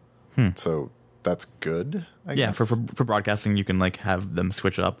 So that's good. I guess. For broadcasting, you can like have them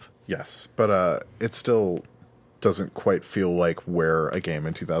switch up. Yes, but it still doesn't quite feel like where a game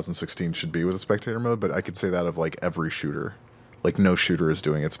in 2016 should be with a spectator mode. But I could say that of like every shooter. Like no shooter is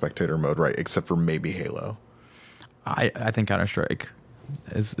doing its spectator mode right, except for maybe Halo. I think Counter-Strike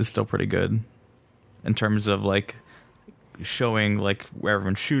is still pretty good in terms of like showing like where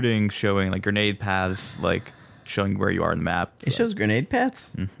everyone's shooting, showing like grenade paths, like showing where you are in the map. It shows grenade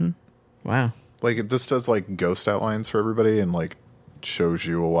paths? Mm-hmm. Wow. Like this does like ghost outlines for everybody and like shows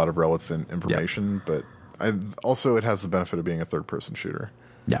you a lot of relevant information, but also it has the benefit of being a third-person shooter.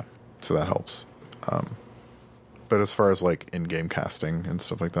 Yeah. So that helps. But as far as like in-game casting and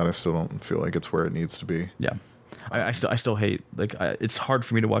stuff like that, I still don't feel like it's where it needs to be. Yeah. I still hate like it's hard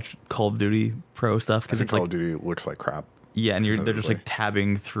for me to watch Call of Duty Pro stuff because it's Call like of Duty looks like crap. Yeah, and they're just like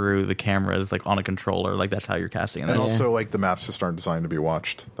tabbing through the cameras like on a controller, like that's how you're casting. And also like the maps just aren't designed to be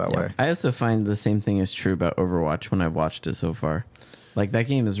watched that way. I also find the same thing is true about Overwatch when I've watched it so far. Like that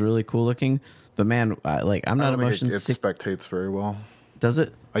game is really cool looking, but man, like I'm not it spectates very well. Does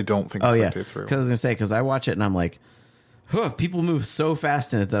it? I don't think it spectates very well. Because I was gonna say, because I watch it and I'm like, people move so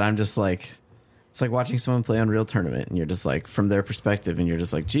fast in it that I'm just like. It's like watching someone play Unreal Tournament, and you're just like, from their perspective, and you're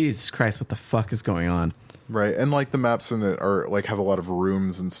just like, Jesus Christ, what the fuck is going on? Right, and like the maps in it are like have a lot of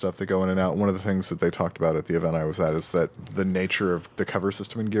rooms and stuff that go in and out. One of the things that they talked about at the event I was at is that the nature of the cover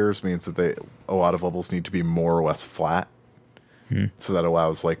system in Gears means that a lot of levels need to be more or less flat, so that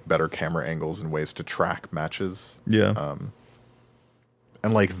allows like better camera angles and ways to track matches. Yeah,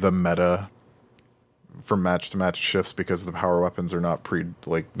 and like the meta. From match to match shifts because the power weapons are not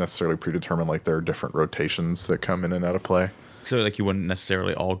necessarily predetermined. Like there are different rotations that come in and out of play. So like you wouldn't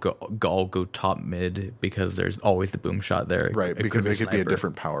necessarily all go top mid because there's always the boom shot there, right? Because it could be a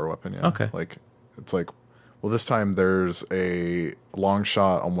different power weapon. Yeah. Okay. Like it's like, well, this time there's a long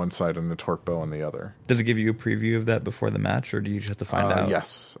shot on one side and a torque bow on the other. Does it give you a preview of that before the match, or do you just have to find out?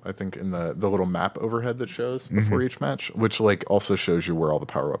 Yes, I think in the little map overhead that shows before each match, which like also shows you where all the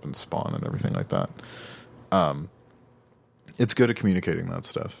power weapons spawn and everything like that. It's good at communicating that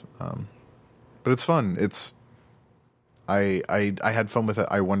stuff, but it's fun. I had fun with it.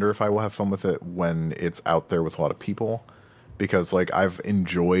 I wonder if I will have fun with it when it's out there with a lot of people, because like I've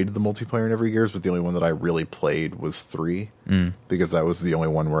enjoyed the multiplayer in every Gears, but the only one that I really played was 3, because that was the only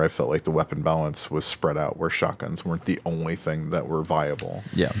one where I felt like the weapon balance was spread out, where shotguns weren't the only thing that were viable.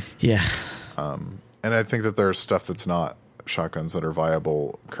 Yeah. And I think that there's stuff that's not shotguns that are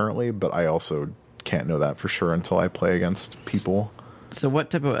viable currently, but I also can't know that for sure until I play against people. So what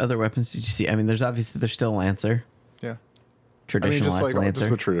type of other weapons did you see? I mean, there's still Lancer. Yeah. Traditional Lancer.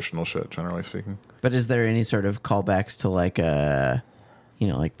 Just the traditional shit, generally speaking. But is there any sort of callbacks to like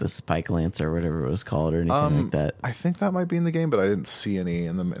like the Spike Lancer or whatever it was called, or anything like that? I think that might be in the game, but I didn't see any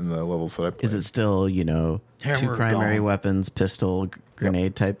in the levels that I played. Is it still, two primary weapons, pistol,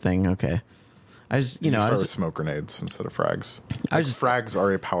 grenade type thing? Okay. I just, you start with smoke grenades instead of frags. Frags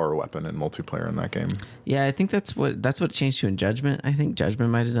are a power weapon in multiplayer in that game. Yeah, I think that's what changed to in Judgment. I think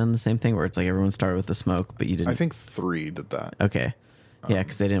Judgment might have done the same thing, where it's like everyone started with the smoke, but you didn't. I think 3 did that. Okay, yeah,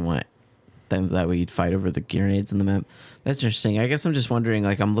 because they didn't want then that way you'd fight over the grenades in the map. That's interesting. I guess I'm just wondering,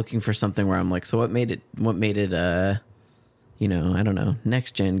 like, I'm looking for something where I'm like, so what made it you know, I don't know,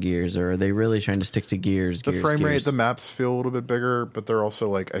 next gen Gears, or are they really trying to stick to Gears? The frame rate, the maps feel a little bit bigger, but they're also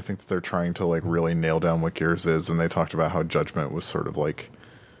like, I think that they're trying to like really nail down what Gears is, and they talked about how Judgment was sort of like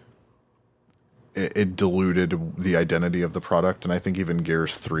it diluted the identity of the product, and I think even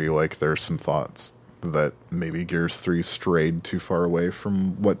Gears 3, like, there's some thoughts that maybe Gears 3 strayed too far away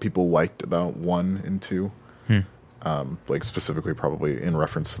from what people liked about 1 and 2. Like specifically probably in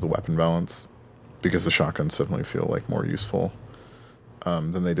reference to the weapon balance, because the shotguns definitely feel like more useful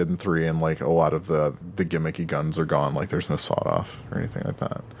than they did in 3, and like a lot of the gimmicky guns are gone, like there's no sawed-off or anything like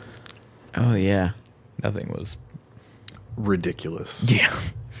that. Oh yeah. Nothing was ridiculous.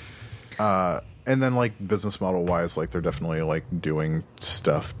 Yeah. And then like business model wise, like they're definitely like doing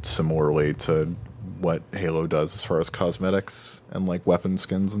stuff similarly to what Halo does as far as cosmetics and like weapon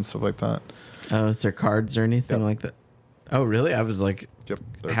skins and stuff like that. Oh, is there cards or anything like that? Oh, really? I was like,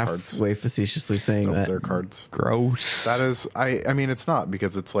 halfway facetiously saying that. They're cards. Gross. That is, I mean, it's not,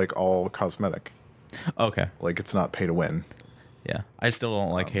 because it's like all cosmetic. Okay. Like it's not pay to win. Yeah. I still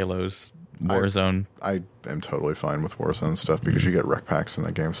don't like Halo's Warzone. I am totally fine with Warzone stuff because you get rec packs in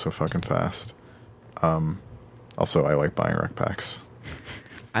that game so fucking fast. Also, I like buying rec packs.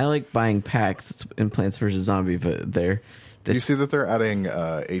 I like buying packs in Plants vs. Zombie, but do you see that they're adding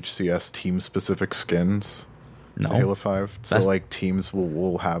HCS team-specific skins to Halo 5? So, like, teams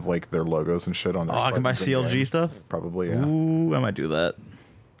will have, like, their logos and shit on their I can buy CLG stuff? Probably, yeah. Ooh, I might do that.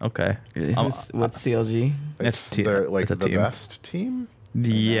 Okay. What's CLG? It's the best team?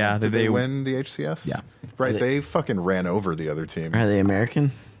 Yeah. Did they win the HCS? Yeah. Right, they fucking ran over the other team. Are they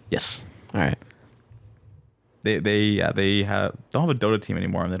American? Yes. All right. They don't have a Dota team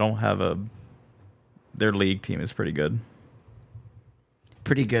anymore, and they don't have their league team is pretty good.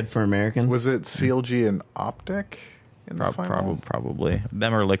 Pretty good for Americans. Was it CLG and Optic in the final? Probably.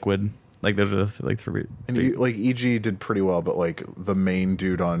 Them or Liquid. Like those are like three. And EG did pretty well, but like the main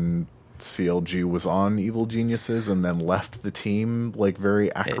dude on CLG was on Evil Geniuses and then left the team like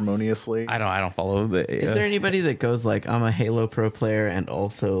very acrimoniously. I don't follow the. Is there anybody that goes like, I'm a Halo Pro player and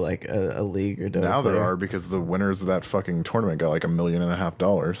also like a League or Dota now player? There are, because the winners of that fucking tournament got like $1.5 million.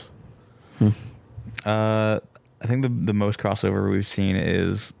 I think the most crossover we've seen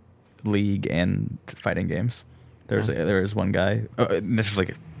is League and fighting games. There is one guy. This was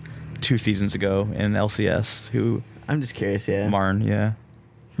like 2 seasons ago in LCS who. I'm just curious. Yeah. Marn. Yeah.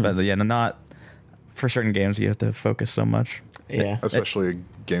 But not for certain games you have to focus so much. Yeah. Especially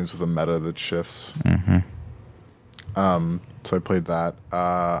games with a meta that shifts. Mm-hmm. So I played that.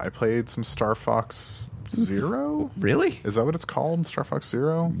 I played some Star Fox Zero. Really? Is that what it's called? Star Fox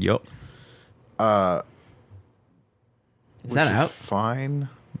Zero? Yup. Is that out? Fine.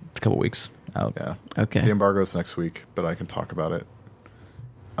 It's a couple weeks out. Yeah. Okay. The embargo's next week, but I can talk about it.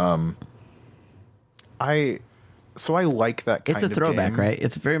 So I like that kind of game. It's a throwback, right?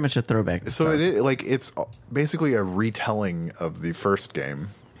 It's very much a throwback. So it is, like, it's basically a retelling of the first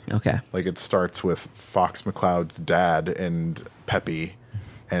game. Okay. Like, it starts with Fox McCloud's dad and Peppy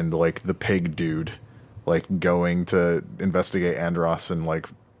and, like, the pig dude, like, going to investigate Andros and, like,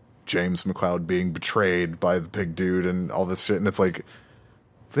 James McCloud being betrayed by the pig dude and all this shit. And it's like,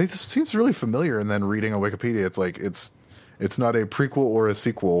 this seems really familiar. And then reading on Wikipedia, it's like, it's not a prequel or a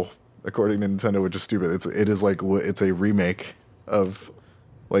sequel, according to Nintendo, which is stupid. It's a remake of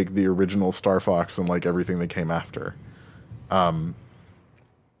like the original Star Fox and like everything that came after.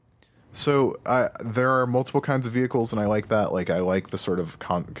 So there are multiple kinds of vehicles, and I like that. Like, I like the sort of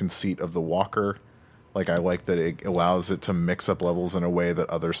conceit of the walker. Like, I like that it allows it to mix up levels in a way that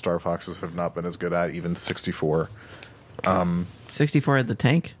other Star Foxes have not been as good at, even 64. 64 at the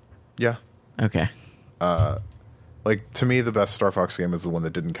tank? Yeah. Okay. Like, to me, the best Star Fox game is the one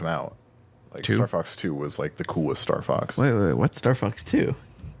that didn't come out. Like, 2? Star Fox 2 was, like, the coolest Star Fox. Wait, what's Star Fox 2?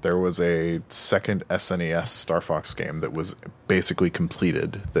 There was a second SNES Star Fox game that was basically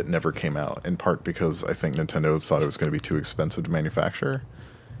completed that never came out, in part because I think Nintendo thought it was going to be too expensive to manufacture.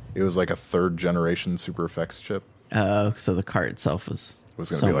 It was like a 3rd-generation Super Effects chip. Oh, so the cart itself was going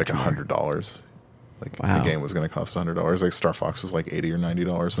to be like $100. Like, wow. The game was going to cost $100. Like, Star Fox was like $80 or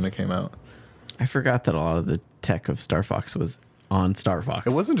 $90 when it came out. I forgot that a lot of the tech of Star Fox was on Star Fox.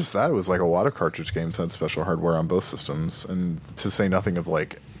 It wasn't just that. It was like a lot of cartridge games had special hardware on both systems. And to say nothing of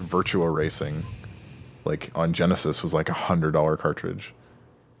like Virtua Racing, like on Genesis was like $100 cartridge.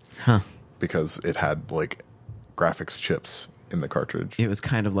 Huh. Because it had like graphics chips in the cartridge. It was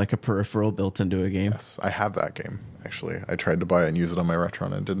kind of like a peripheral built into a game. Yes, I have that game, actually. I tried to buy it and use it on my Retron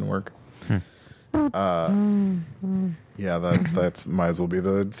and it didn't work. Yeah, that's might as well be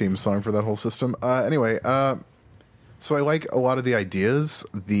the theme song for that whole system. Anyway, so I like a lot of the ideas.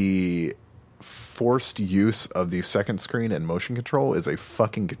 The forced use of the second screen and motion control is a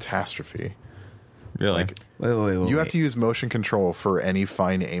fucking catastrophe. Really? Like, wait. You have to use motion control for any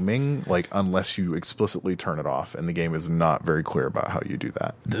fine aiming, like unless you explicitly turn it off, and the game is not very clear about how you do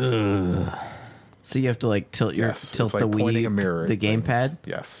that. Ugh. So you have to like tilt like the Wii, the gamepad.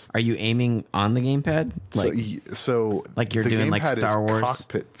 Yes. Are you aiming on the gamepad? Like, so like you're doing like Star Wars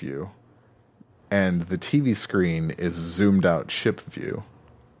cockpit view, and the TV screen is zoomed out ship view.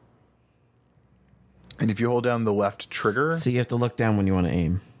 And if you hold down the left trigger, so you have to look down when you want to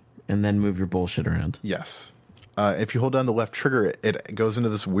aim, and then move your bullshit around. Yes. If you hold down the left trigger, it goes into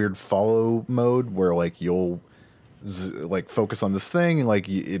this weird follow mode where like you'll like focus on this thing, and like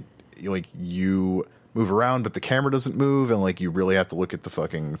you move around, but the camera doesn't move, and like you really have to look at the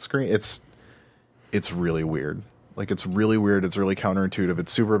fucking screen. It's really weird. Like it's really weird. It's really counterintuitive.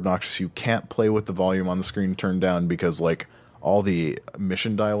 It's super obnoxious. You can't play with the volume on the screen turned down because like all the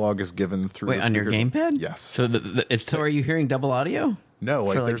mission dialogue is given through. Wait, on your gamepad? Yes. So are you hearing double audio? No,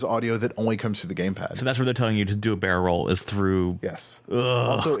 like there's audio that only comes through the gamepad. So that's where they're telling you to do a barrel roll is through. Yes. Ugh.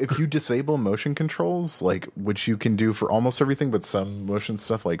 Also, if you disable motion controls, like which you can do for almost everything, but some motion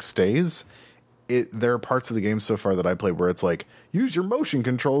stuff like stays, there are parts of the game so far that I played where it's like use your motion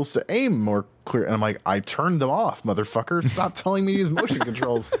controls to aim more clear, and I'm like, I turned them off, motherfucker! Stop telling me to use motion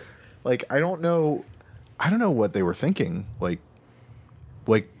controls. Like I don't know what they were thinking. Like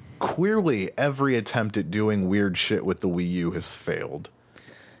clearly every attempt at doing weird shit with the Wii U has failed.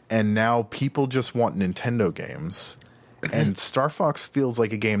 And now people just want Nintendo games. And Star Fox feels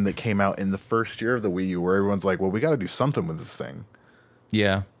like a game that came out in the first year of the Wii U where everyone's like, well, we got to do something with this thing.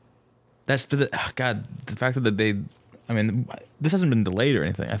 Yeah. That's the fact that this hasn't been delayed or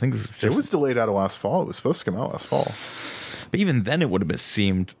anything. I think this is just, it was delayed out of last fall. It was supposed to come out last fall. But even then it would have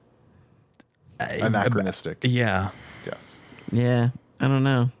seemed anachronistic. Yeah. Yes. Yeah. I don't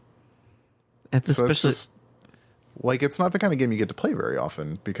know. Especially, it's not the kind of game you get to play very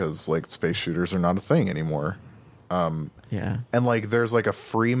often because like space shooters are not a thing anymore. Yeah, and like there's like a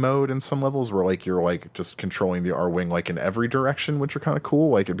free mode in some levels where like you're like just controlling the R-wing like in every direction, which are kind of cool.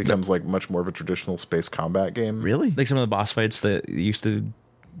 Like it becomes like much more of a traditional space combat game. Really, like some of the boss fights that used to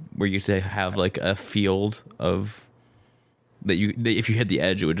have like a field of that if you hit the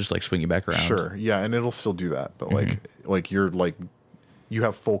edge, it would just like swing you back around. Sure, yeah, and it'll still do that, but like you're like you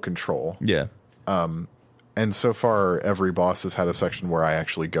have full control. Yeah. And so far, every boss has had a section where I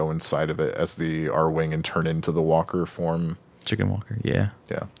actually go inside of it as the R-wing and turn into the walker form. Chicken walker, yeah.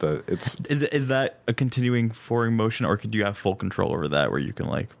 Yeah. Is that a continuing forward motion, or could you have full control over that where you can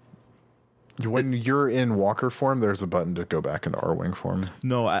like... When you're in walker form, there's a button to go back into R-wing form.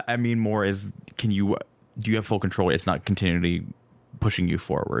 No, I mean more is, do you have full control? It's not continually pushing you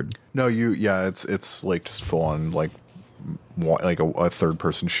forward. No, it's like just full on like a third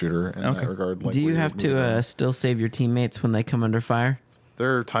person shooter in that regard. Like, do you have to still save your teammates when they come under fire?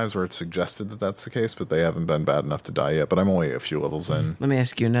 There are times where it's suggested that that's the case, but they haven't been bad enough to die yet. But I'm only a few levels in. Let me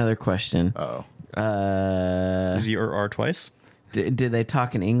ask you another question. Is he R twice? Did they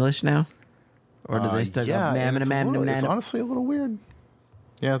talk in English now, or do they still go? It's honestly a little weird.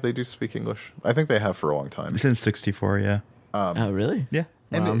 Yeah, they do speak English. I think they have for a long time. Since 64, yeah. Oh, really? Yeah.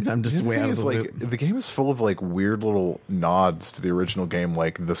 And I'm just way out of the loop. The game is full of like weird little nods to the original game,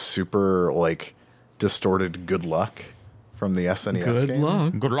 like the super like distorted "Good Luck" from the SNES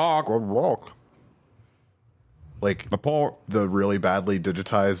game. Good luck. Like the really badly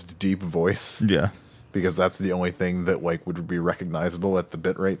digitized deep voice. Yeah. Because that's the only thing that like would be recognizable at the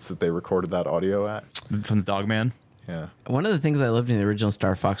bit rates that they recorded that audio at. From the Dogman. Yeah. One of the things I loved in the original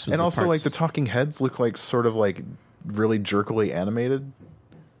Star Fox was like the talking heads look like sort of like really jerkily animated.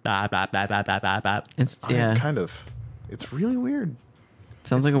 It's kind of. It's really weird.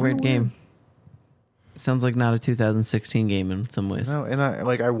 Sounds like a weird game. Sounds like not a 2016 game in some ways. No, and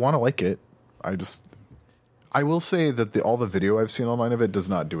I want to like it. I will say that all the video I've seen online of it does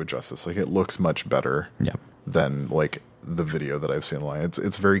not do it justice. Like it looks much better than like the video that I've seen online.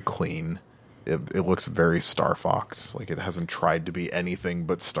 It's very clean. It looks very Star Fox. Like it hasn't tried to be anything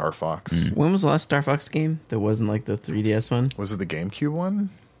but Star Fox. When was the last Star Fox game that wasn't like the 3DS one? Was it the GameCube one?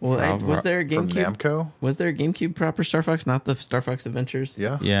 Well, was there a GameCube? From Namco? Was there a GameCube proper Star Fox, not the Star Fox Adventures?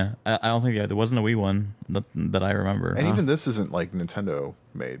 Yeah. Yeah. I don't think there wasn't a Wii one that I remember. And even this isn't like Nintendo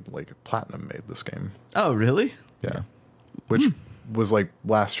made. Like Platinum made this game. Oh, really? Yeah. Which was like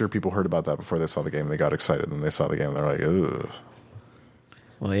last year people heard about that before they saw the game. They got excited and they saw the game and they're like, ugh.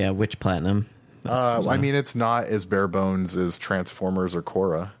 Well, yeah, which Platinum? I mean, it's not as bare bones as Transformers or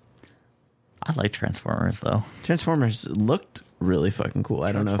Korra. I like Transformers though. Transformers looked really fucking cool.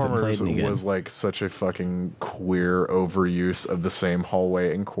 I don't know if it played any good. Was like such a fucking queer overuse of the same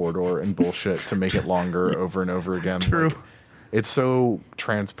hallway and corridor and bullshit to make it longer over and over again. True. Like, it's so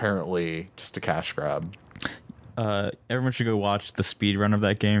transparently just a cash grab. Everyone should go watch the speed run of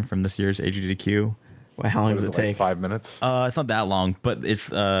that game from this year's AGDQ. Well, how long does it take? Like 5 minutes? It's not that long, but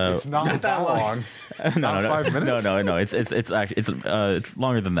it's not that long. No, 5 minutes. No. It's actually it's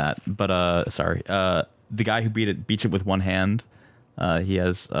longer than that. But sorry. The guy who beats it with one hand. He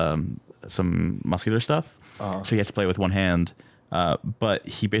has some muscular stuff, so he has to play with one hand. But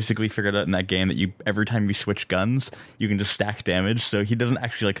he basically figured out in that game that every time you switch guns, you can just stack damage. So he doesn't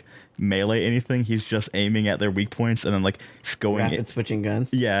actually like melee anything. He's just aiming at their weak points and then like going rapid switching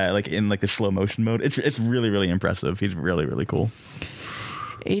guns. Yeah, like in like the slow motion mode. It's really, really impressive. He's really, really cool.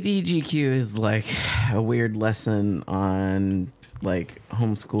 ADGQ is like a weird lesson on like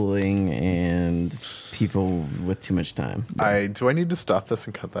homeschooling and people with too much time. Do I need to stop this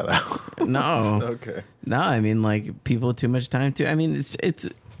and cut that out? No. Okay. No, I mean like people with too much time too. I mean it's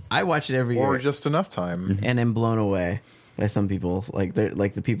I watch it every year. Or just enough time. And am blown away by some people. Like they're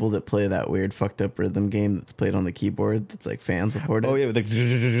like the people that play that weird fucked up rhythm game that's played on the keyboard that's like fan supported. Oh yeah, like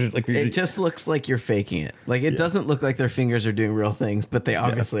it just looks like you're faking it. Like it doesn't look like their fingers are doing real things, but they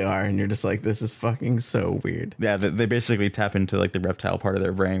obviously are, and you're just like, this is fucking so weird. Yeah, they basically tap into like the reptile part of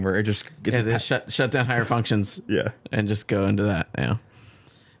their brain where it just gets they shut down higher functions. Yeah, and just go into that. Yeah.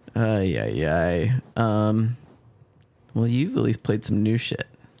 Well, you've at least played some new shit.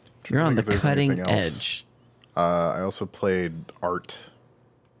 You're on the cutting edge. I also played art.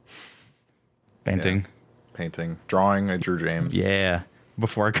 Painting. Yeah. Painting. Drawing, I drew James. Yeah.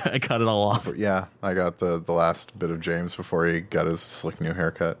 Before I cut it all off. Yeah, I got the last bit of James before he got his slick new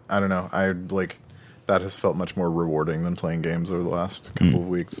haircut. I don't know. That has felt much more rewarding than playing games over the last couple of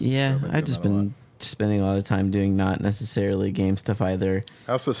weeks. Yeah, so I've just been spending a lot of time doing not necessarily game stuff either.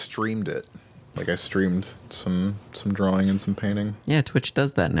 I also streamed it. Like I streamed some drawing and some painting. Yeah, Twitch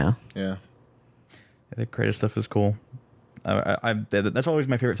does that now. Yeah. The creative stuff is cool. That's always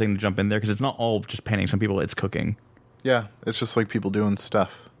my favorite thing to jump in there because it's not all just painting. Some people it's cooking. Yeah, it's just like people doing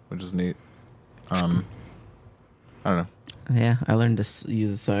stuff, which is neat. I don't know. Yeah, I learned to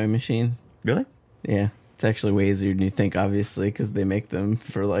use a sewing machine. Really? Yeah, it's actually way easier than you think, obviously, because they make them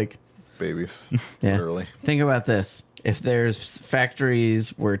for like babies. Yeah. Literally. Think about this: if there's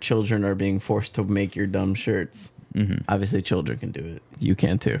factories where children are being forced to make your dumb shirts, obviously children can do it. You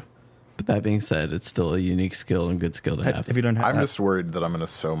can too. But that being said, it's still a unique skill and good skill to have. If you don't have, I'm just worried that I'm going to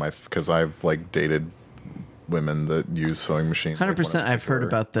sew because I've like dated women that use sewing machines. 100%. I've heard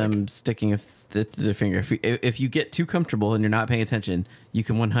about them sticking their finger. If you get too comfortable and you're not paying attention, you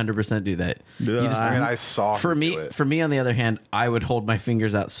can 100% do that. I saw. For me, on the other hand, I would hold my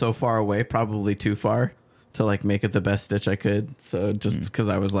fingers out so far away, probably too far, to like make it the best stitch I could. So just because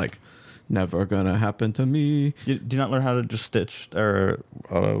I was like, never gonna happen to me. Do you not learn how to just stitch or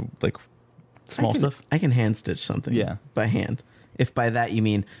like small stuff? I can hand stitch something. Yeah, by hand. If by that you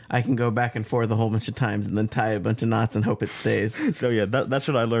mean I can go back and forth a whole bunch of times and then tie a bunch of knots and hope it stays. So yeah, that's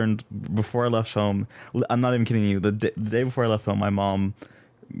what I learned before I left home. I'm not even kidding you. The day before I left home, my mom.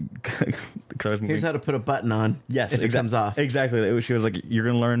 Here's how to put a button on. Yes, if it comes off. Exactly. She was like, "You're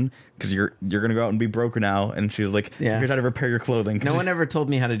gonna learn because you're gonna go out and be broke now." And she was like, "Here's how to repair your clothing." No one ever told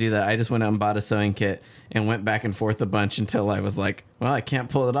me how to do that. I just went out and bought a sewing kit and went back and forth a bunch until I was like, "Well, I can't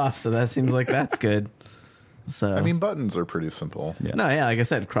pull it off." So that seems like that's good. So I mean, buttons are pretty simple. Yeah. No, yeah, like I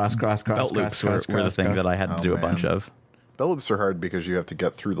said, cross. Belt loops were the thing that I had to do a bunch of. Belt loops are hard because you have to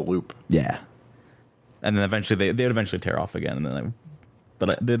get through the loop. Yeah, and then eventually they would eventually tear off again, and then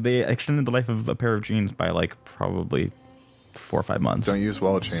they extended the life of a pair of jeans by like probably 4 or 5 months. Don't use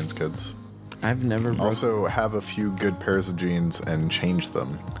wallet chains, kids. I've never also have a few good pairs of jeans and change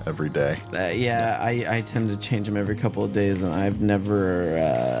them every day. I tend to change them every couple of days, and I've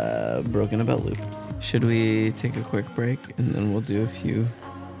never broken a belt loop. Should we take a quick break and then we'll do a few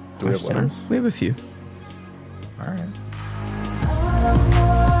questions? We have letters? We have a few. All right.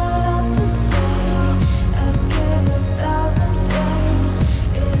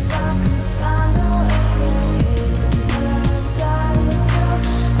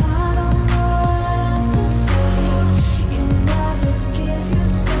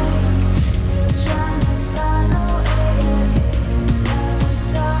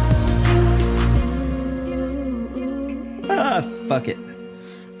 Fuck it.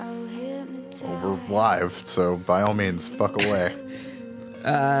 Well, we're live, so by all means, fuck away.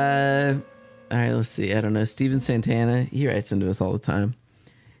 All right, let's see. I don't know. Steven Santana, he writes into us all the time.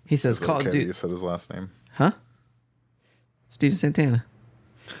 He says, "Call of Duty." You said his last name. Huh? Steven Santana.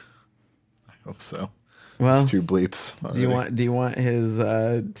 Hope so. Well, it's 2 bleeps. Do you want his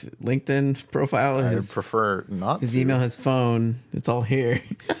LinkedIn profile? I prefer not. His email, his phone. It's all here.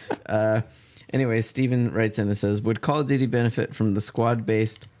 Anyway, Steven writes in and says, "Would Call of Duty benefit from the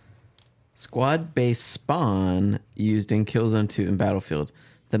squad-based spawn used in Killzone 2 and Battlefield?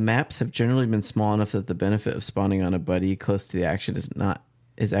 The maps have generally been small enough that the benefit of spawning on a buddy close to the action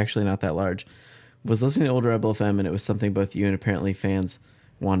is actually not that large. Was listening to old Rebel FM, and it was something both you and apparently fans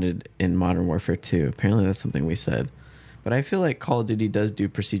wanted in Modern Warfare 2. Apparently that's something we said. But I feel like Call of Duty does do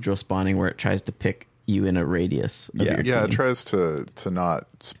procedural spawning where it tries to pick you in a radius of your team. It tries to not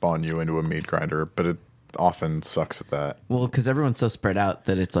spawn you into a meat grinder, but it often sucks at that. Well, because everyone's so spread out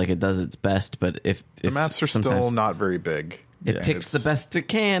that it's like it does its best, but if the maps are still not very big. It picks the best it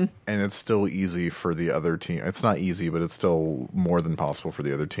can. And it's still easy for the other team. It's not easy, but it's still more than possible for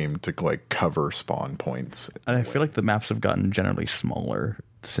the other team to like cover spawn points. And I feel like the maps have gotten generally smaller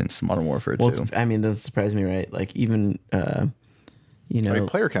since Modern Warfare 2. Well, I mean, doesn't surprise me, right? Like even, like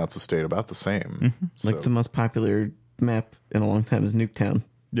player counts have stayed about the same. Mm-hmm. Like the most popular map in a long time is Nuketown.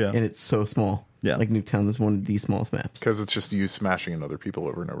 Yeah. And it's so small. Yeah. Like Nuketown is one of the smallest maps. Because it's just you smashing into other people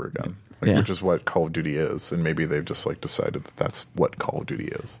over and over again. Yeah. Which is what Call of Duty is. And maybe they've just like decided that that's what Call of Duty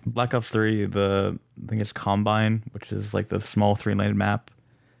is. Black Ops 3, I think it's Combine, which is like the small 3-lane map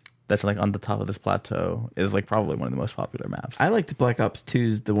that's like on the top of this plateau, is like probably one of the most popular maps. I liked Black Ops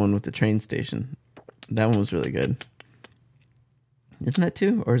 2's the one with the train station. That one was really good. Isn't that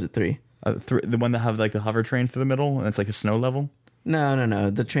 2 or is it 3? The one that have like the hover train through the middle and it's like a snow level? No.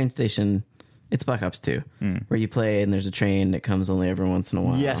 The train station, it's Black Ops 2, where you play and there's a train that comes only every once in a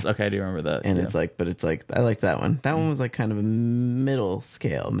while. Yes, okay, I do remember that. And it's like, I like that one. That one was like kind of a middle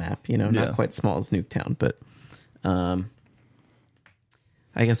scale map, not quite small as Nuketown, but I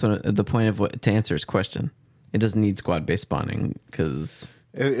guess the point of to answer his question, it doesn't need squad based spawning because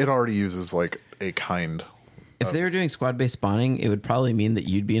it already uses like a kind. If they were doing squad-based spawning, it would probably mean that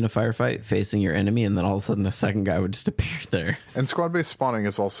you'd be in a firefight facing your enemy, and then all of a sudden a second guy would just appear there. And squad-based spawning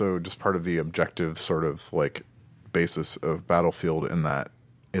is also just part of the objective sort of like basis of Battlefield in that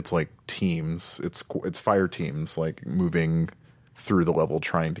it's like teams, it's fire teams like moving through the level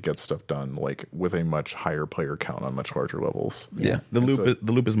trying to get stuff done, like with a much higher player count on much larger levels. Yeah, the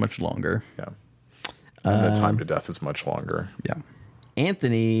loop is much longer. Yeah, and the time to death is much longer. Yeah.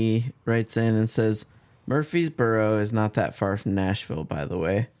 Anthony writes in and says, Murfreesboro is not that far from Nashville, by the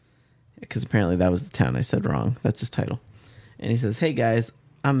way, because apparently that was the town I said wrong. That's his title. And he says, "Hey guys,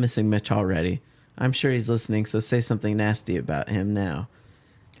 I'm missing Mitch already. I'm sure he's listening, so say something nasty about him now."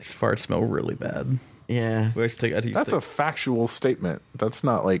 His farts smell really bad. Yeah. That's a factual statement. That's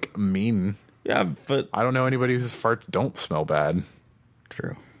not like mean. Yeah, but I don't know anybody whose farts don't smell bad.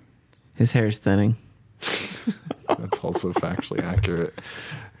 True. His hair's thinning. That's also factually accurate.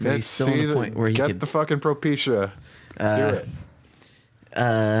 He's still on the point where he get the fucking Propecia. Do it.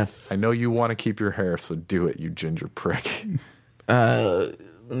 I know you want to keep your hair, so do it, you ginger prick. Let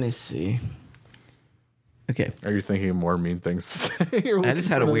me see. Okay. Are you thinking of more mean things to say? I just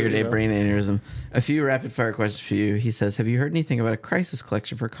had a weird brain aneurysm. A few rapid fire questions for you. He says, "Have you heard anything about a Crisis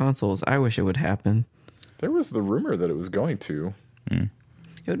collection for consoles? I wish it would happen." There was the rumor that it was going to.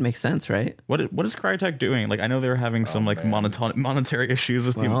 It would make sense, right? What is Crytek doing? Like, I know they were having some monetary issues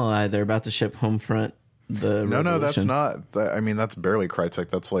with people. Well, they're about to ship Homefront. No, that's not. I mean, that's barely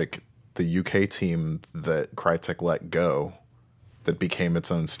Crytek. That's like the UK team that Crytek let go, that became its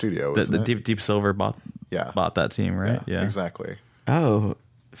own studio. The Deep Silver bought that team, right? Yeah, exactly. Oh,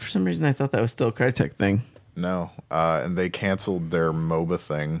 for some reason I thought that was still a Crytek thing. No, and they canceled their MOBA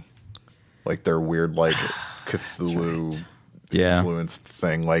thing, like their weird like Cthulhu. Influenced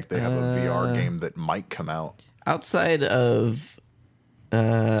thing. Like they have a VR game that might come out outside of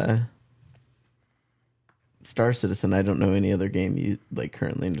Star Citizen. I don't know any other game you like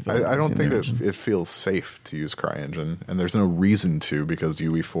currently in development. I don't think that it feels safe to use CryEngine, and there's no reason to, because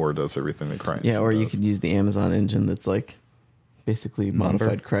UE4 does everything that CryEngine or does. You could use the Amazon engine that's like basically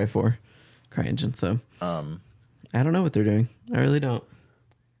modified CryEngine. So I don't know what they're doing. I really don't.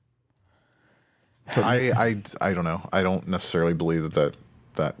 I don't know. I don't necessarily believe that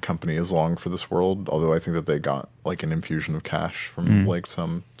company is long for this world, although I think that they got like an infusion of cash from like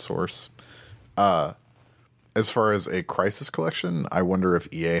some source. As far as a Crisis collection, I wonder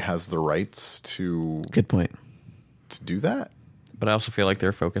if EA has the rights to Good point. to do that. But I also feel like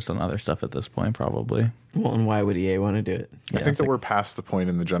they're focused on other stuff at this point, probably. Well, and why would EA want to do it? I think that we're past the point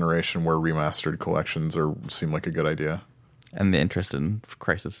in the generation where remastered collections seem like a good idea. And the interest in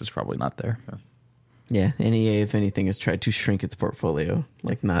Crisis is probably not there. Yeah, and EA, if anything, has tried to shrink its portfolio,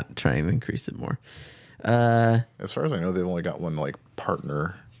 like not trying to increase it more. As far as I know, they've only got one like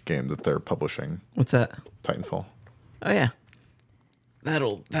partner game that they're publishing. What's that? Titanfall. Oh yeah, that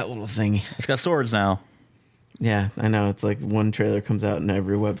little thing. It's got swords now. Yeah, I know. It's like one trailer comes out and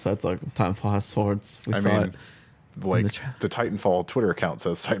every website's like Titanfall has swords. We saw it. Like the Titanfall Twitter account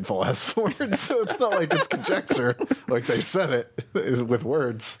says Titanfall has swords, so it's not like it's conjecture. Like they said it with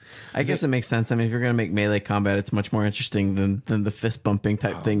words. I guess it makes sense. I mean, if you're going to make melee combat, it's much more interesting than the fist bumping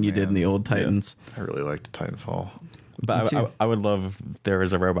type thing you did in the old Titans. Yeah. I really liked Titanfall. But I would love if there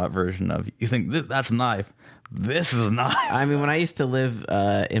was a robot version of, you think that's a knife. This is a knife. I mean, when I used to live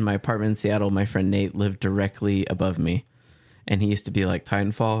in my apartment in Seattle, my friend Nate lived directly above me. And he used to be like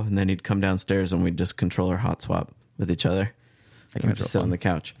Titanfall, and then he'd come downstairs and we'd just controller hot swap with each other. I can just sit on the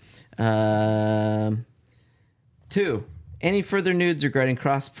couch. 2. Any further news regarding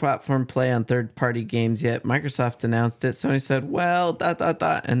cross-platform play on third-party games yet? Microsoft announced it. Sony said, well, ...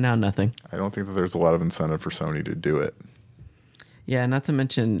 and now nothing. I don't think that there's a lot of incentive for Sony to do it. Yeah, not to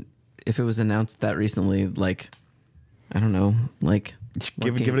mention, if it was announced that recently, like, I don't know, like...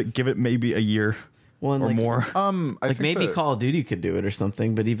 Give it maybe a year or more. I think maybe Call of Duty could do it or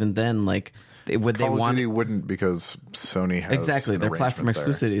something, but even then, like... Call of Duty wouldn't, because Sony has exactly their platform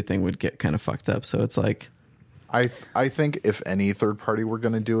exclusivity thing would get kind of fucked up. So it's like, I think if any third party were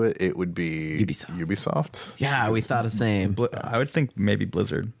going to do it, it would be Ubisoft. Yeah, we thought the same. I would think maybe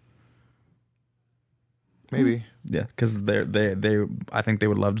Blizzard. Maybe. Yeah, because they I think they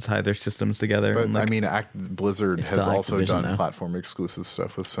would love to tie their systems together. But like, I mean, Blizzard has also done now. platform exclusive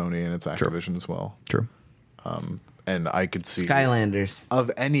stuff with Sony, and it's Activision as well. True. And I could see Skylanders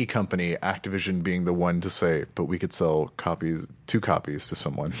of any company, Activision being the one to say, but we could sell 2 copies to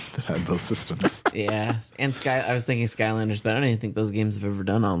someone that had both systems. Yeah, and I was thinking Skylanders, but I don't even think those games have ever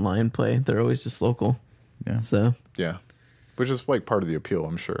done online play. They're always just local. Yeah. So yeah, which is like part of the appeal,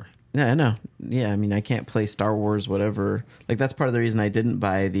 I'm sure. Yeah, I know. Yeah, I mean, I can't play Star Wars, whatever. Like, that's part of the reason I didn't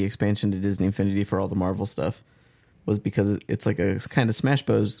buy the expansion to Disney Infinity for all the Marvel stuff, was because it's like a kind of Smash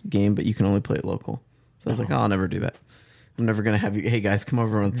Bros. Game, but you can only play it local. So I was like, I'll never do that. I'm never going to have you, hey guys, come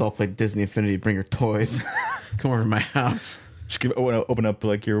over and let's all play Disney Infinity, bring your toys. Come over to my house. Just open up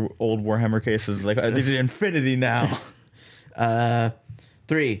like your old Warhammer cases, like Disney Infinity now.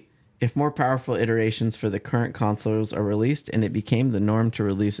 3. If more powerful iterations for the current consoles are released and it became the norm to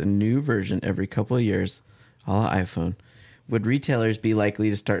release a new version every couple of years, a la iPhone, would retailers be likely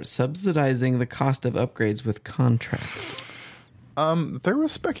to start subsidizing the cost of upgrades with contracts? There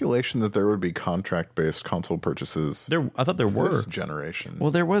was speculation that there would be contract-based console purchases. I thought there were this generation. Well,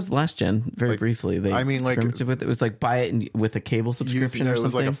 there was last gen, very briefly. They experimented with it. It was like buy it with a cable subscription or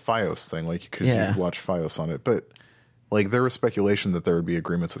something. It was like a FiOS thing, like you'd watch FiOS on it. But like there was speculation that there would be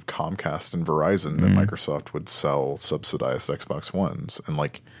agreements with Comcast and Verizon that Microsoft would sell subsidized Xbox Ones, and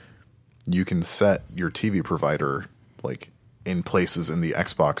like you can set your TV provider like in places in the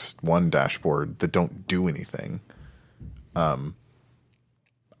Xbox One dashboard that don't do anything.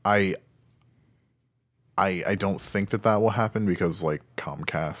 I don't think that will happen because like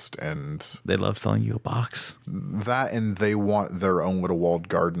Comcast and they love selling you a box. That, and they want their own little walled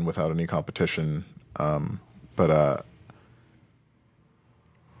garden without any competition. But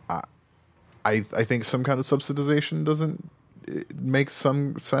I think some kind of subsidization doesn't make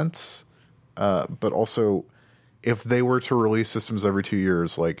some sense. But also, if they were to release systems every 2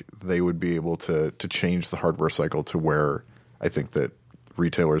 years, like they would be able to change the hardware cycle to where I think that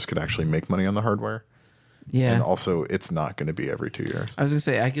retailers could actually make money on the hardware. Yeah. And also, it's not going to be every 2 years. I was going to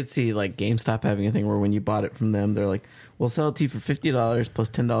say, I could see like GameStop having a thing where when you bought it from them, they're like, we'll sell it to you for $50 plus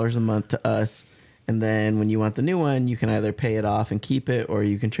 $10 a month to us. And then when you want the new one, you can either pay it off and keep it, or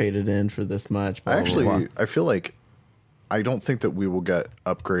you can trade it in for this much. Blah, I feel like I don't think that we will get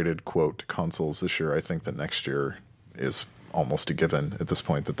upgraded, quote, consoles this year. I think that next year is almost a given at this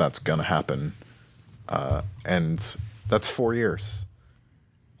point that that's going to happen. And that's 4 years.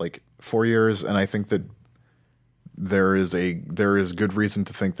 Like 4 years, and I think that there is good reason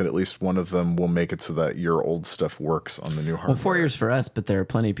to think that at least one of them will make it so that your old stuff works on the new hardware. Well, 4 years for us, but there are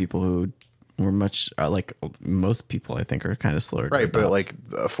plenty of people who were much like most people, I think, are kind of slower. Right, but like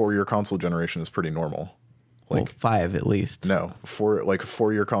a 4-year console generation is pretty normal. Like 5 at least. No, a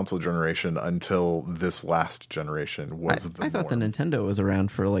 4-year console generation until this last generation was the norm. I thought the Nintendo was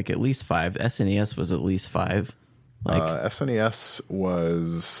around for like at least 5. SNES was at least 5. Like SNES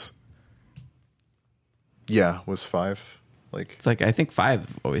was 5. Like it's like I think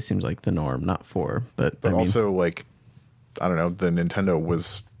 5 always seems like the norm, not 4. But I mean, also like I don't know. The Nintendo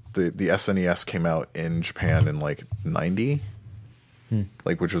was the SNES came out in Japan in like 90,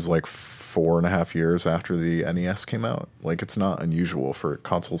 like which was like 4.5 years after the NES came out. Like it's not unusual for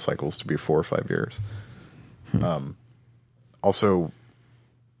console cycles to be 4 or 5 years. Also,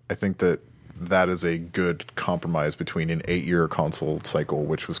 I think that is a good compromise between an 8-year console cycle,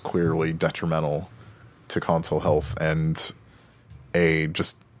 which was clearly detrimental to console health, and a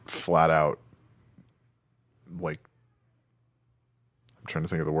just flat out, like, I'm trying to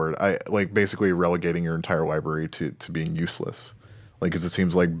think of the word. Basically relegating your entire library to being useless. Like, because it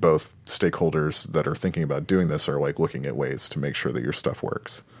seems like both stakeholders that are thinking about doing this are like looking at ways to make sure that your stuff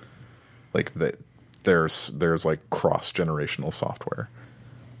works. Like that, there's like cross-generational software.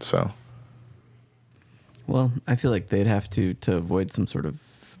 So, well, I feel like they'd have to avoid some sort of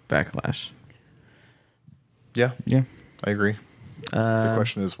backlash. Yeah, I agree. The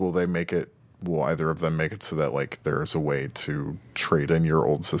question is, will either of them make it so that like there's a way to trade in your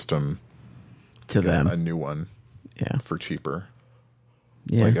old system to them, a new one, for cheaper?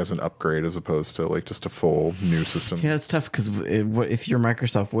 Yeah, like as an upgrade as opposed to like just a full new system. Yeah, it's tough because if you're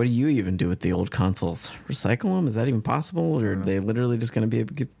Microsoft, what do you even do with the old consoles? Recycle them? Is that even possible? Or are they literally just going to be a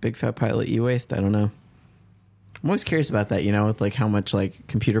big fat pile of e-waste? I don't know. I'm always curious about that, with like how much like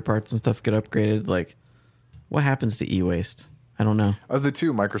computer parts and stuff get upgraded. Like what happens to e-waste? I don't know. Of the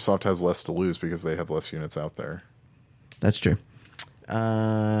two, Microsoft has less to lose because they have less units out there. That's true.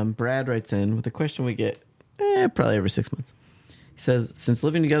 Brad writes in with a question we get probably every 6 months. He says, since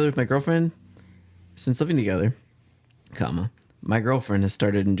living together, my girlfriend has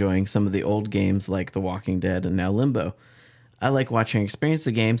started enjoying some of the old games like The Walking Dead and now Limbo. I like watching experience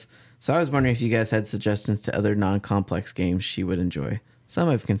the games, so I was wondering if you guys had suggestions to other non-complex games she would enjoy. Some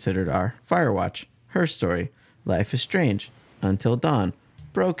I've considered are Firewatch, Her Story, Life is Strange, Until Dawn,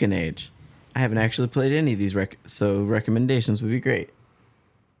 Broken Age. I haven't actually played any of these, so recommendations would be great.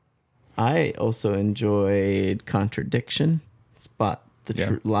 I also enjoyed Contradiction, Spot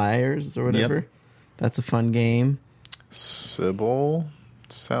the Liars or whatever. Yep. That's a fun game. Sybil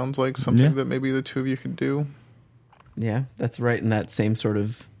sounds like something that maybe the two of you could do. Yeah, that's right in that same sort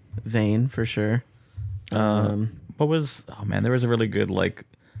of vein for sure. There was a really good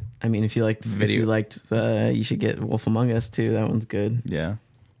if you liked video, you should get Wolf Among Us too. That one's good. Yeah.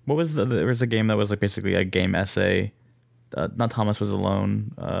 There was a game that was like basically a game essay. Not Thomas Was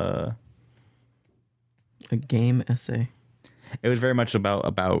Alone. A game essay. It was very much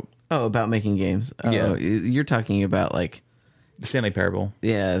about making games. Yeah, you're talking about like the Stanley Parable.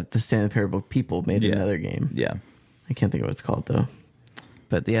 Yeah, the Stanley Parable people made another game. Yeah, I can't think of what it's called though.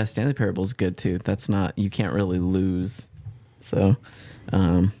 But yeah, Stanley Parable is good too. That's not, you can't really lose. So, I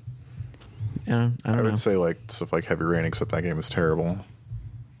don't know. I would say like stuff like Heavy Rain, except that game is terrible.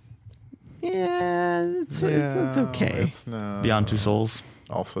 Yeah, it's okay. It's Beyond Two Souls.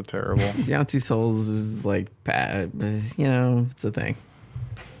 Also terrible. Beyond Two Souls is like bad, but it's a thing.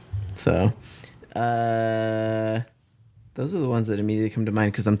 So, those are the ones that immediately come to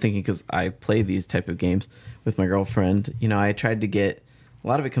mind because I'm thinking, because I play these type of games with my girlfriend. I tried to get, a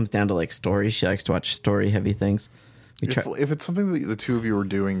lot of it comes down to like story. She likes to watch story heavy things. If it's something that the two of you are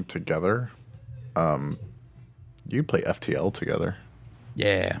doing together, you play FTL together.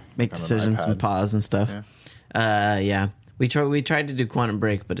 Yeah, make decisions and pause and stuff. Yeah. We tried to do Quantum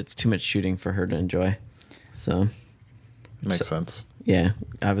Break, but it's too much shooting for her to enjoy. So makes sense. Yeah,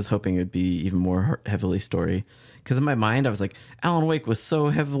 I was hoping it would be even more heavily story. Because in my mind, I was like, Alan Wake was so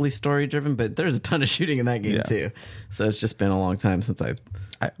heavily story driven, but there's a ton of shooting in that game too. So it's just been a long time since I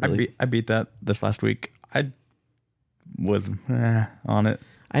beat that this last week. I was on it.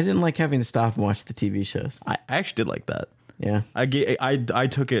 I didn't like having to stop and watch the TV shows. I actually did like that. Yeah, I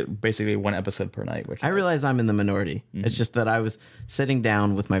took it basically one episode per night. Which I realize I'm in the minority. Mm-hmm. It's just that I was sitting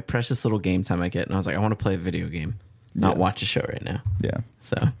down with my precious little game time I get, and I was like, I want to play a video game, not watch a show right now. Yeah.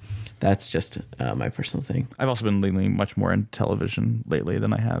 So that's just my personal thing. I've also been leaning much more into television lately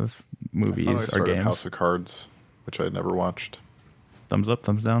than I have movies or games. House of Cards, which I had never watched. Thumbs up,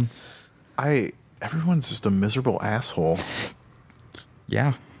 thumbs down. Everyone's just a miserable asshole.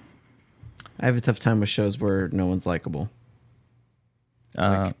 Yeah. I have a tough time with shows where no one's likable.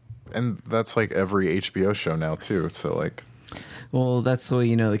 And that's like every HBO show now too. So like, well, that's the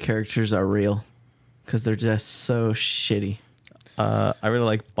way the characters are real, because they're just so shitty. I really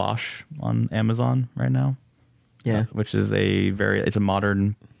like Bosch on Amazon right now. Yeah, which is it's a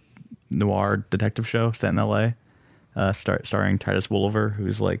modern noir detective show set in LA, starring Titus Wolver,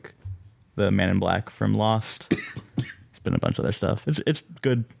 who's like the Man in Black from Lost. It's been a bunch of other stuff. It's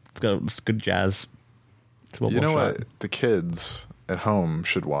good. It's good jazz. It's well shot. What the kids at home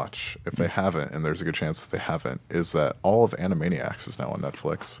should watch, if they haven't, and there's a good chance that they haven't, is that all of Animaniacs is now on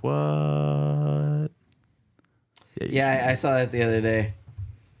Netflix. What? Yeah, I saw that the other day.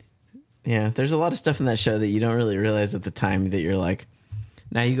 Yeah, there's a lot of stuff in that show that you don't really realize at the time, that you're like,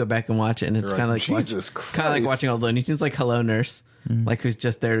 Now you go back and watch it, and it's kind of like watching old Looney Tunes, like Hello Nurse, like who's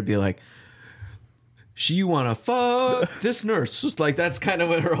just there to be like, she wanna fuck this nurse. Just like that's kind of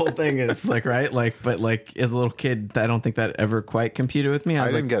what her whole thing is, like, right? Like, but like as a little kid, I don't think that ever quite computed with me. I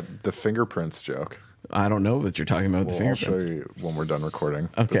didn't get the fingerprints joke. I don't know what you're talking about with the fingerprints. I'll show you when we're done recording.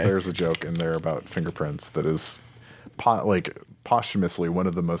 Okay. But there's a joke in there about fingerprints that is posthumously one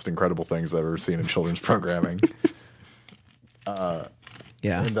of the most incredible things I've ever seen in children's programming.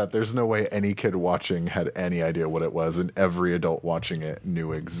 Yeah. And that there's no way any kid watching had any idea what it was, and every adult watching it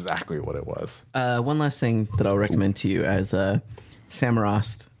knew exactly what it was. One last thing that I'll recommend to you as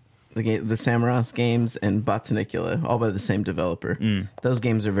Samarost, the Samarost games and Botanicula, all by the same developer. Those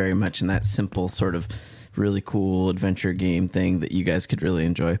games are very much in that simple sort of really cool adventure game thing that you guys could really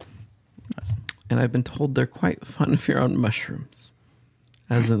enjoy. And I've been told they're quite fun if you're on mushrooms.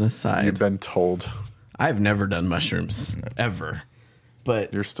 As an aside. You've been told. I've never done mushrooms, ever.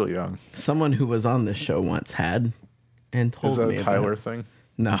 But you're still young. Someone who was on this show once had and told me. Is that a Tyler thing?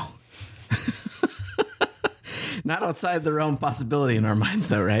 No. Not outside the realm of possibility in our minds,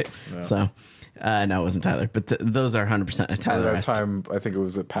 though, right? No. So, no, it wasn't Tyler. But those are 100% a Tyler. That time, I think it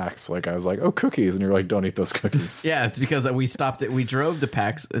was at PAX. Like, I was like, oh, cookies. And you're like, don't eat those cookies. Yeah, it's because we stopped it. We drove to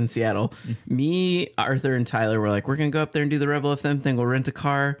PAX in Seattle. Me, Arthur, and Tyler were like, we're going to go up there and do the Rebel FM thing. We'll rent a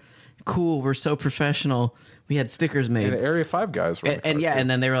car. Cool. We're so professional. We had stickers made. And the Area 5 guys were and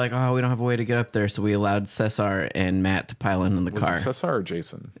then they were like, oh, we don't have a way to get up there. So we allowed Cesar and Matt to pile in the car. Was it Cesar or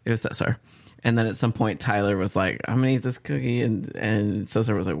Jason? It was Cesar. And then at some point, Tyler was like, I'm going to eat this cookie. And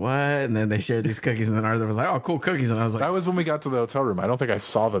Cesar was like, what? And then they shared these cookies. And then Arthur was like, oh, cool cookies. And I was like... That was when we got to the hotel room. I don't think I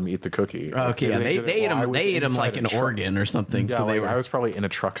saw them eat the cookie. Oh, okay, yeah. They ate them like an organ or something. Yeah, so I was probably in a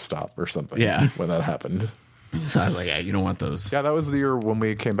truck stop or something when that happened. So I was like, yeah, you don't want those. Yeah, that was the year when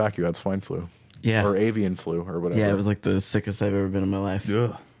we came back. You had swine flu. Yeah. Or avian flu or whatever. Yeah, it was like the sickest I've ever been in my life.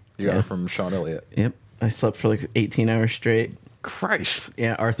 Ugh. You got it from Sean Elliott. Yep. I slept for like 18 hours straight. Christ.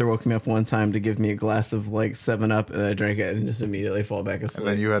 Yeah, Arthur woke me up one time to give me a glass of like 7-Up, and I drank it and just immediately fall back asleep. And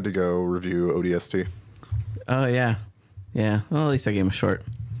then you had to go review ODST. Oh, yeah. Yeah. Well, at least I gave him a short.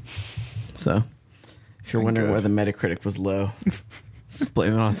 So, if you're wondering why the Metacritic was low, just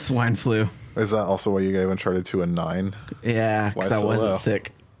blame it on swine flu. Is that also why you gave Uncharted 2 a 9? Yeah, because I wasn't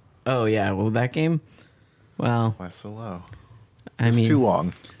sick. Oh, yeah. Well, that game, well... Why so low? It's too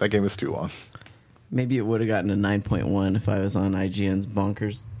long. That game is too long. Maybe it would have gotten a 9.1 if I was on IGN's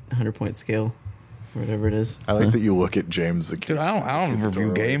bonkers 100-point scale, or whatever it is. I like that you look at James. Dude, I don't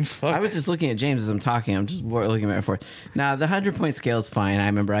review games. Fuck. I was just looking at James as I'm talking. I'm just looking back and forth. Now, the 100-point scale is fine. I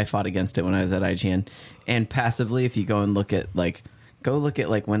remember I fought against it when I was at IGN. And passively, if you go and look at, like, when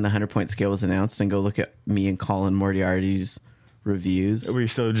the 100-point scale was announced, and go look at me and Colin Moriarty's reviews. Were you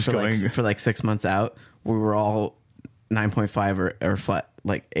still just going... for like 6 months out, we were all 9.5 or flat,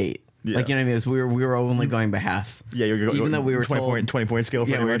 like 8. Yeah. Like, you know what I mean? We were only going by halves. Yeah, even though we were 20 point scale.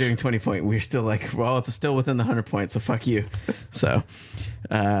 Yeah, we were doing 20 point. We were still like, well, it's still within the 100 points, so fuck you. So,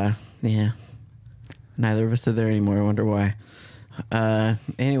 yeah, neither of us are there anymore. I wonder why.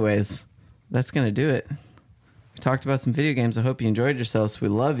 Anyways, that's gonna do it. We talked about some video games. I hope you enjoyed yourselves. We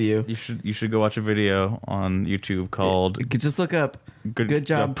love you. You should go watch a video on YouTube called. Just look up "Good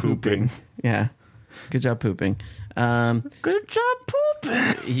Job Pooping." Yeah. Good job pooping. Good job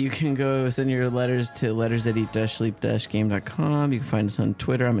pooping. You can go send your letters to letters@eat-sleep-game.com. You can find us on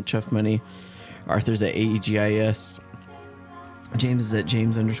Twitter. I'm at Chuff Money. Arthur's at AEGIS. James is at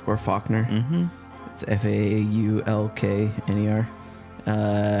James_Faulkner. Mm-hmm. It's FAULKNER.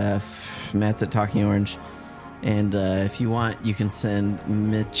 Matt's at Talking Orange. And if you want, you can send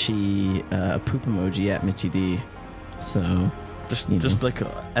Mitchie a poop emoji at Mitchie D. So just like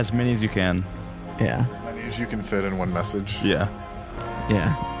as many as you can. Yeah. As many as you can fit in one message. Yeah.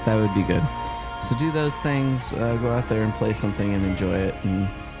 Yeah, that would be good. So do those things. Go out there and play something and enjoy it. And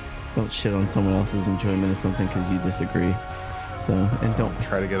don't shit on someone else's enjoyment of something because you disagree. So, and don't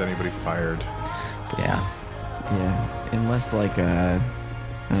try to get anybody fired. Yeah. Yeah. Unless, like, I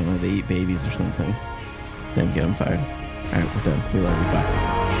don't know, they eat babies or something. Then get them fired. All right, we're done. We love you. Bye.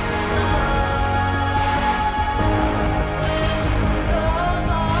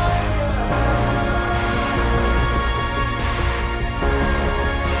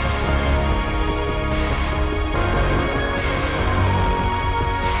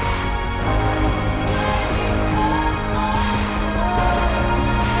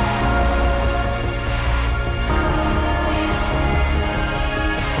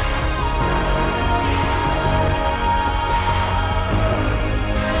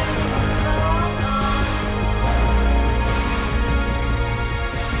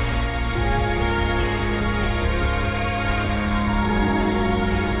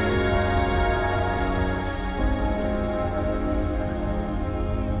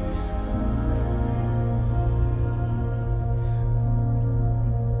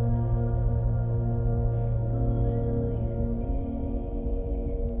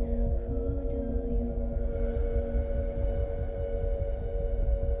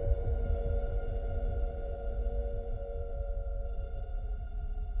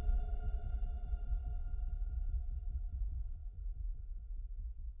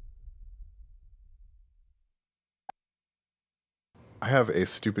 I have a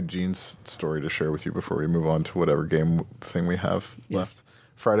stupid jeans story to share with you before we move on to whatever game thing we have left.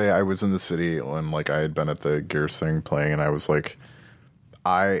 Friday, I was in the city and like I had been at the Gears thing playing, and I was like,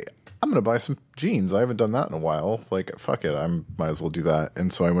 I'm gonna buy some jeans. I haven't done that in a while. Like, fuck it, I might as well do that.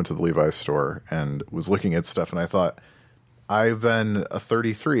 And so I went to the Levi's store and was looking at stuff, and I thought, I've been a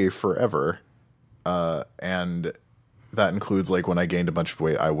 33 forever, and that includes like when I gained a bunch of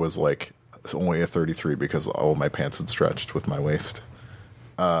weight, I was like only a 33 because all my pants had stretched with my waist.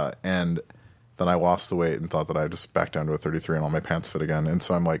 And then I lost the weight and thought that I just back down to a 33 and all my pants fit again. And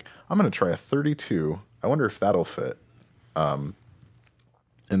so I'm like, I'm going to try a 32. I wonder if that'll fit. And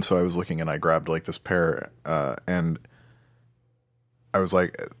so I was looking and I grabbed like this pair, and I was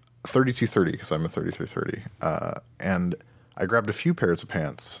like 32-30 because I'm a 33-30. And I grabbed a few pairs of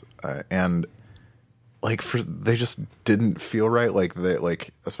pants, and like they just didn't feel right. Like they,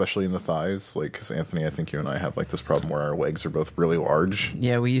 like, especially in the thighs, like, cause Anthony, I think you and I have like this problem where our legs are both really large.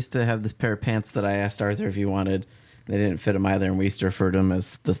 Yeah. We used to have this pair of pants that I asked Arthur if he wanted. They didn't fit him either. And we used to refer to them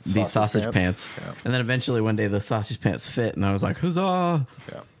as these sausage pants. Yeah. And then eventually one day the sausage pants fit and I was like, huzzah.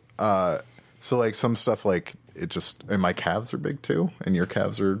 Yeah. So like some stuff, like it just, and my calves are big too. And your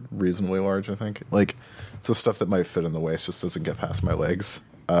calves are reasonably large, I think. Like, so stuff that might fit in the waist just doesn't get past my legs.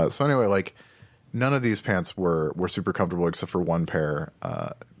 So anyway, like, none of these pants were super comfortable except for one pair,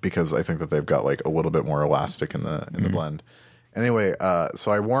 because I think that they've got like a little bit more elastic in the blend. Anyway,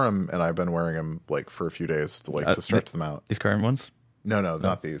 so I wore them and I've been wearing them like for a few days to like to stretch them out. These current ones? No,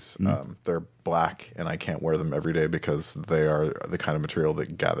 not these. They're black and I can't wear them every day because they are the kind of material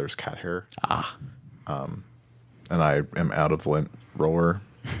that gathers cat hair. And I am out of lint roller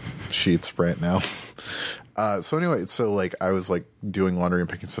sheets right now. So anyway, so like I was like doing laundry and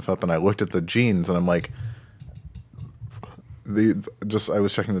picking stuff up, and I looked at the jeans, and I'm like, I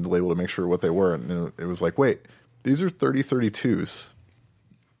was checking the label to make sure what they were, and it was like, wait, these are 30-32s,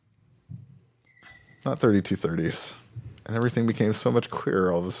 not 32-30s, and everything became so much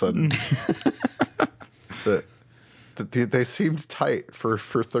clearer all of a sudden. that they seemed tight for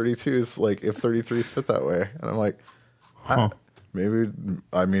 32s, like if 33s fit that way, and I'm like, maybe,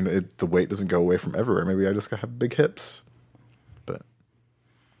 I mean, the weight doesn't go away from everywhere. Maybe I just have big hips. But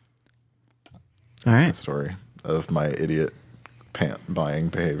all right, the story of my idiot pant buying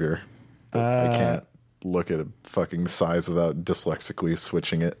behavior. I can't look at a fucking size without dyslexically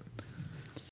switching it.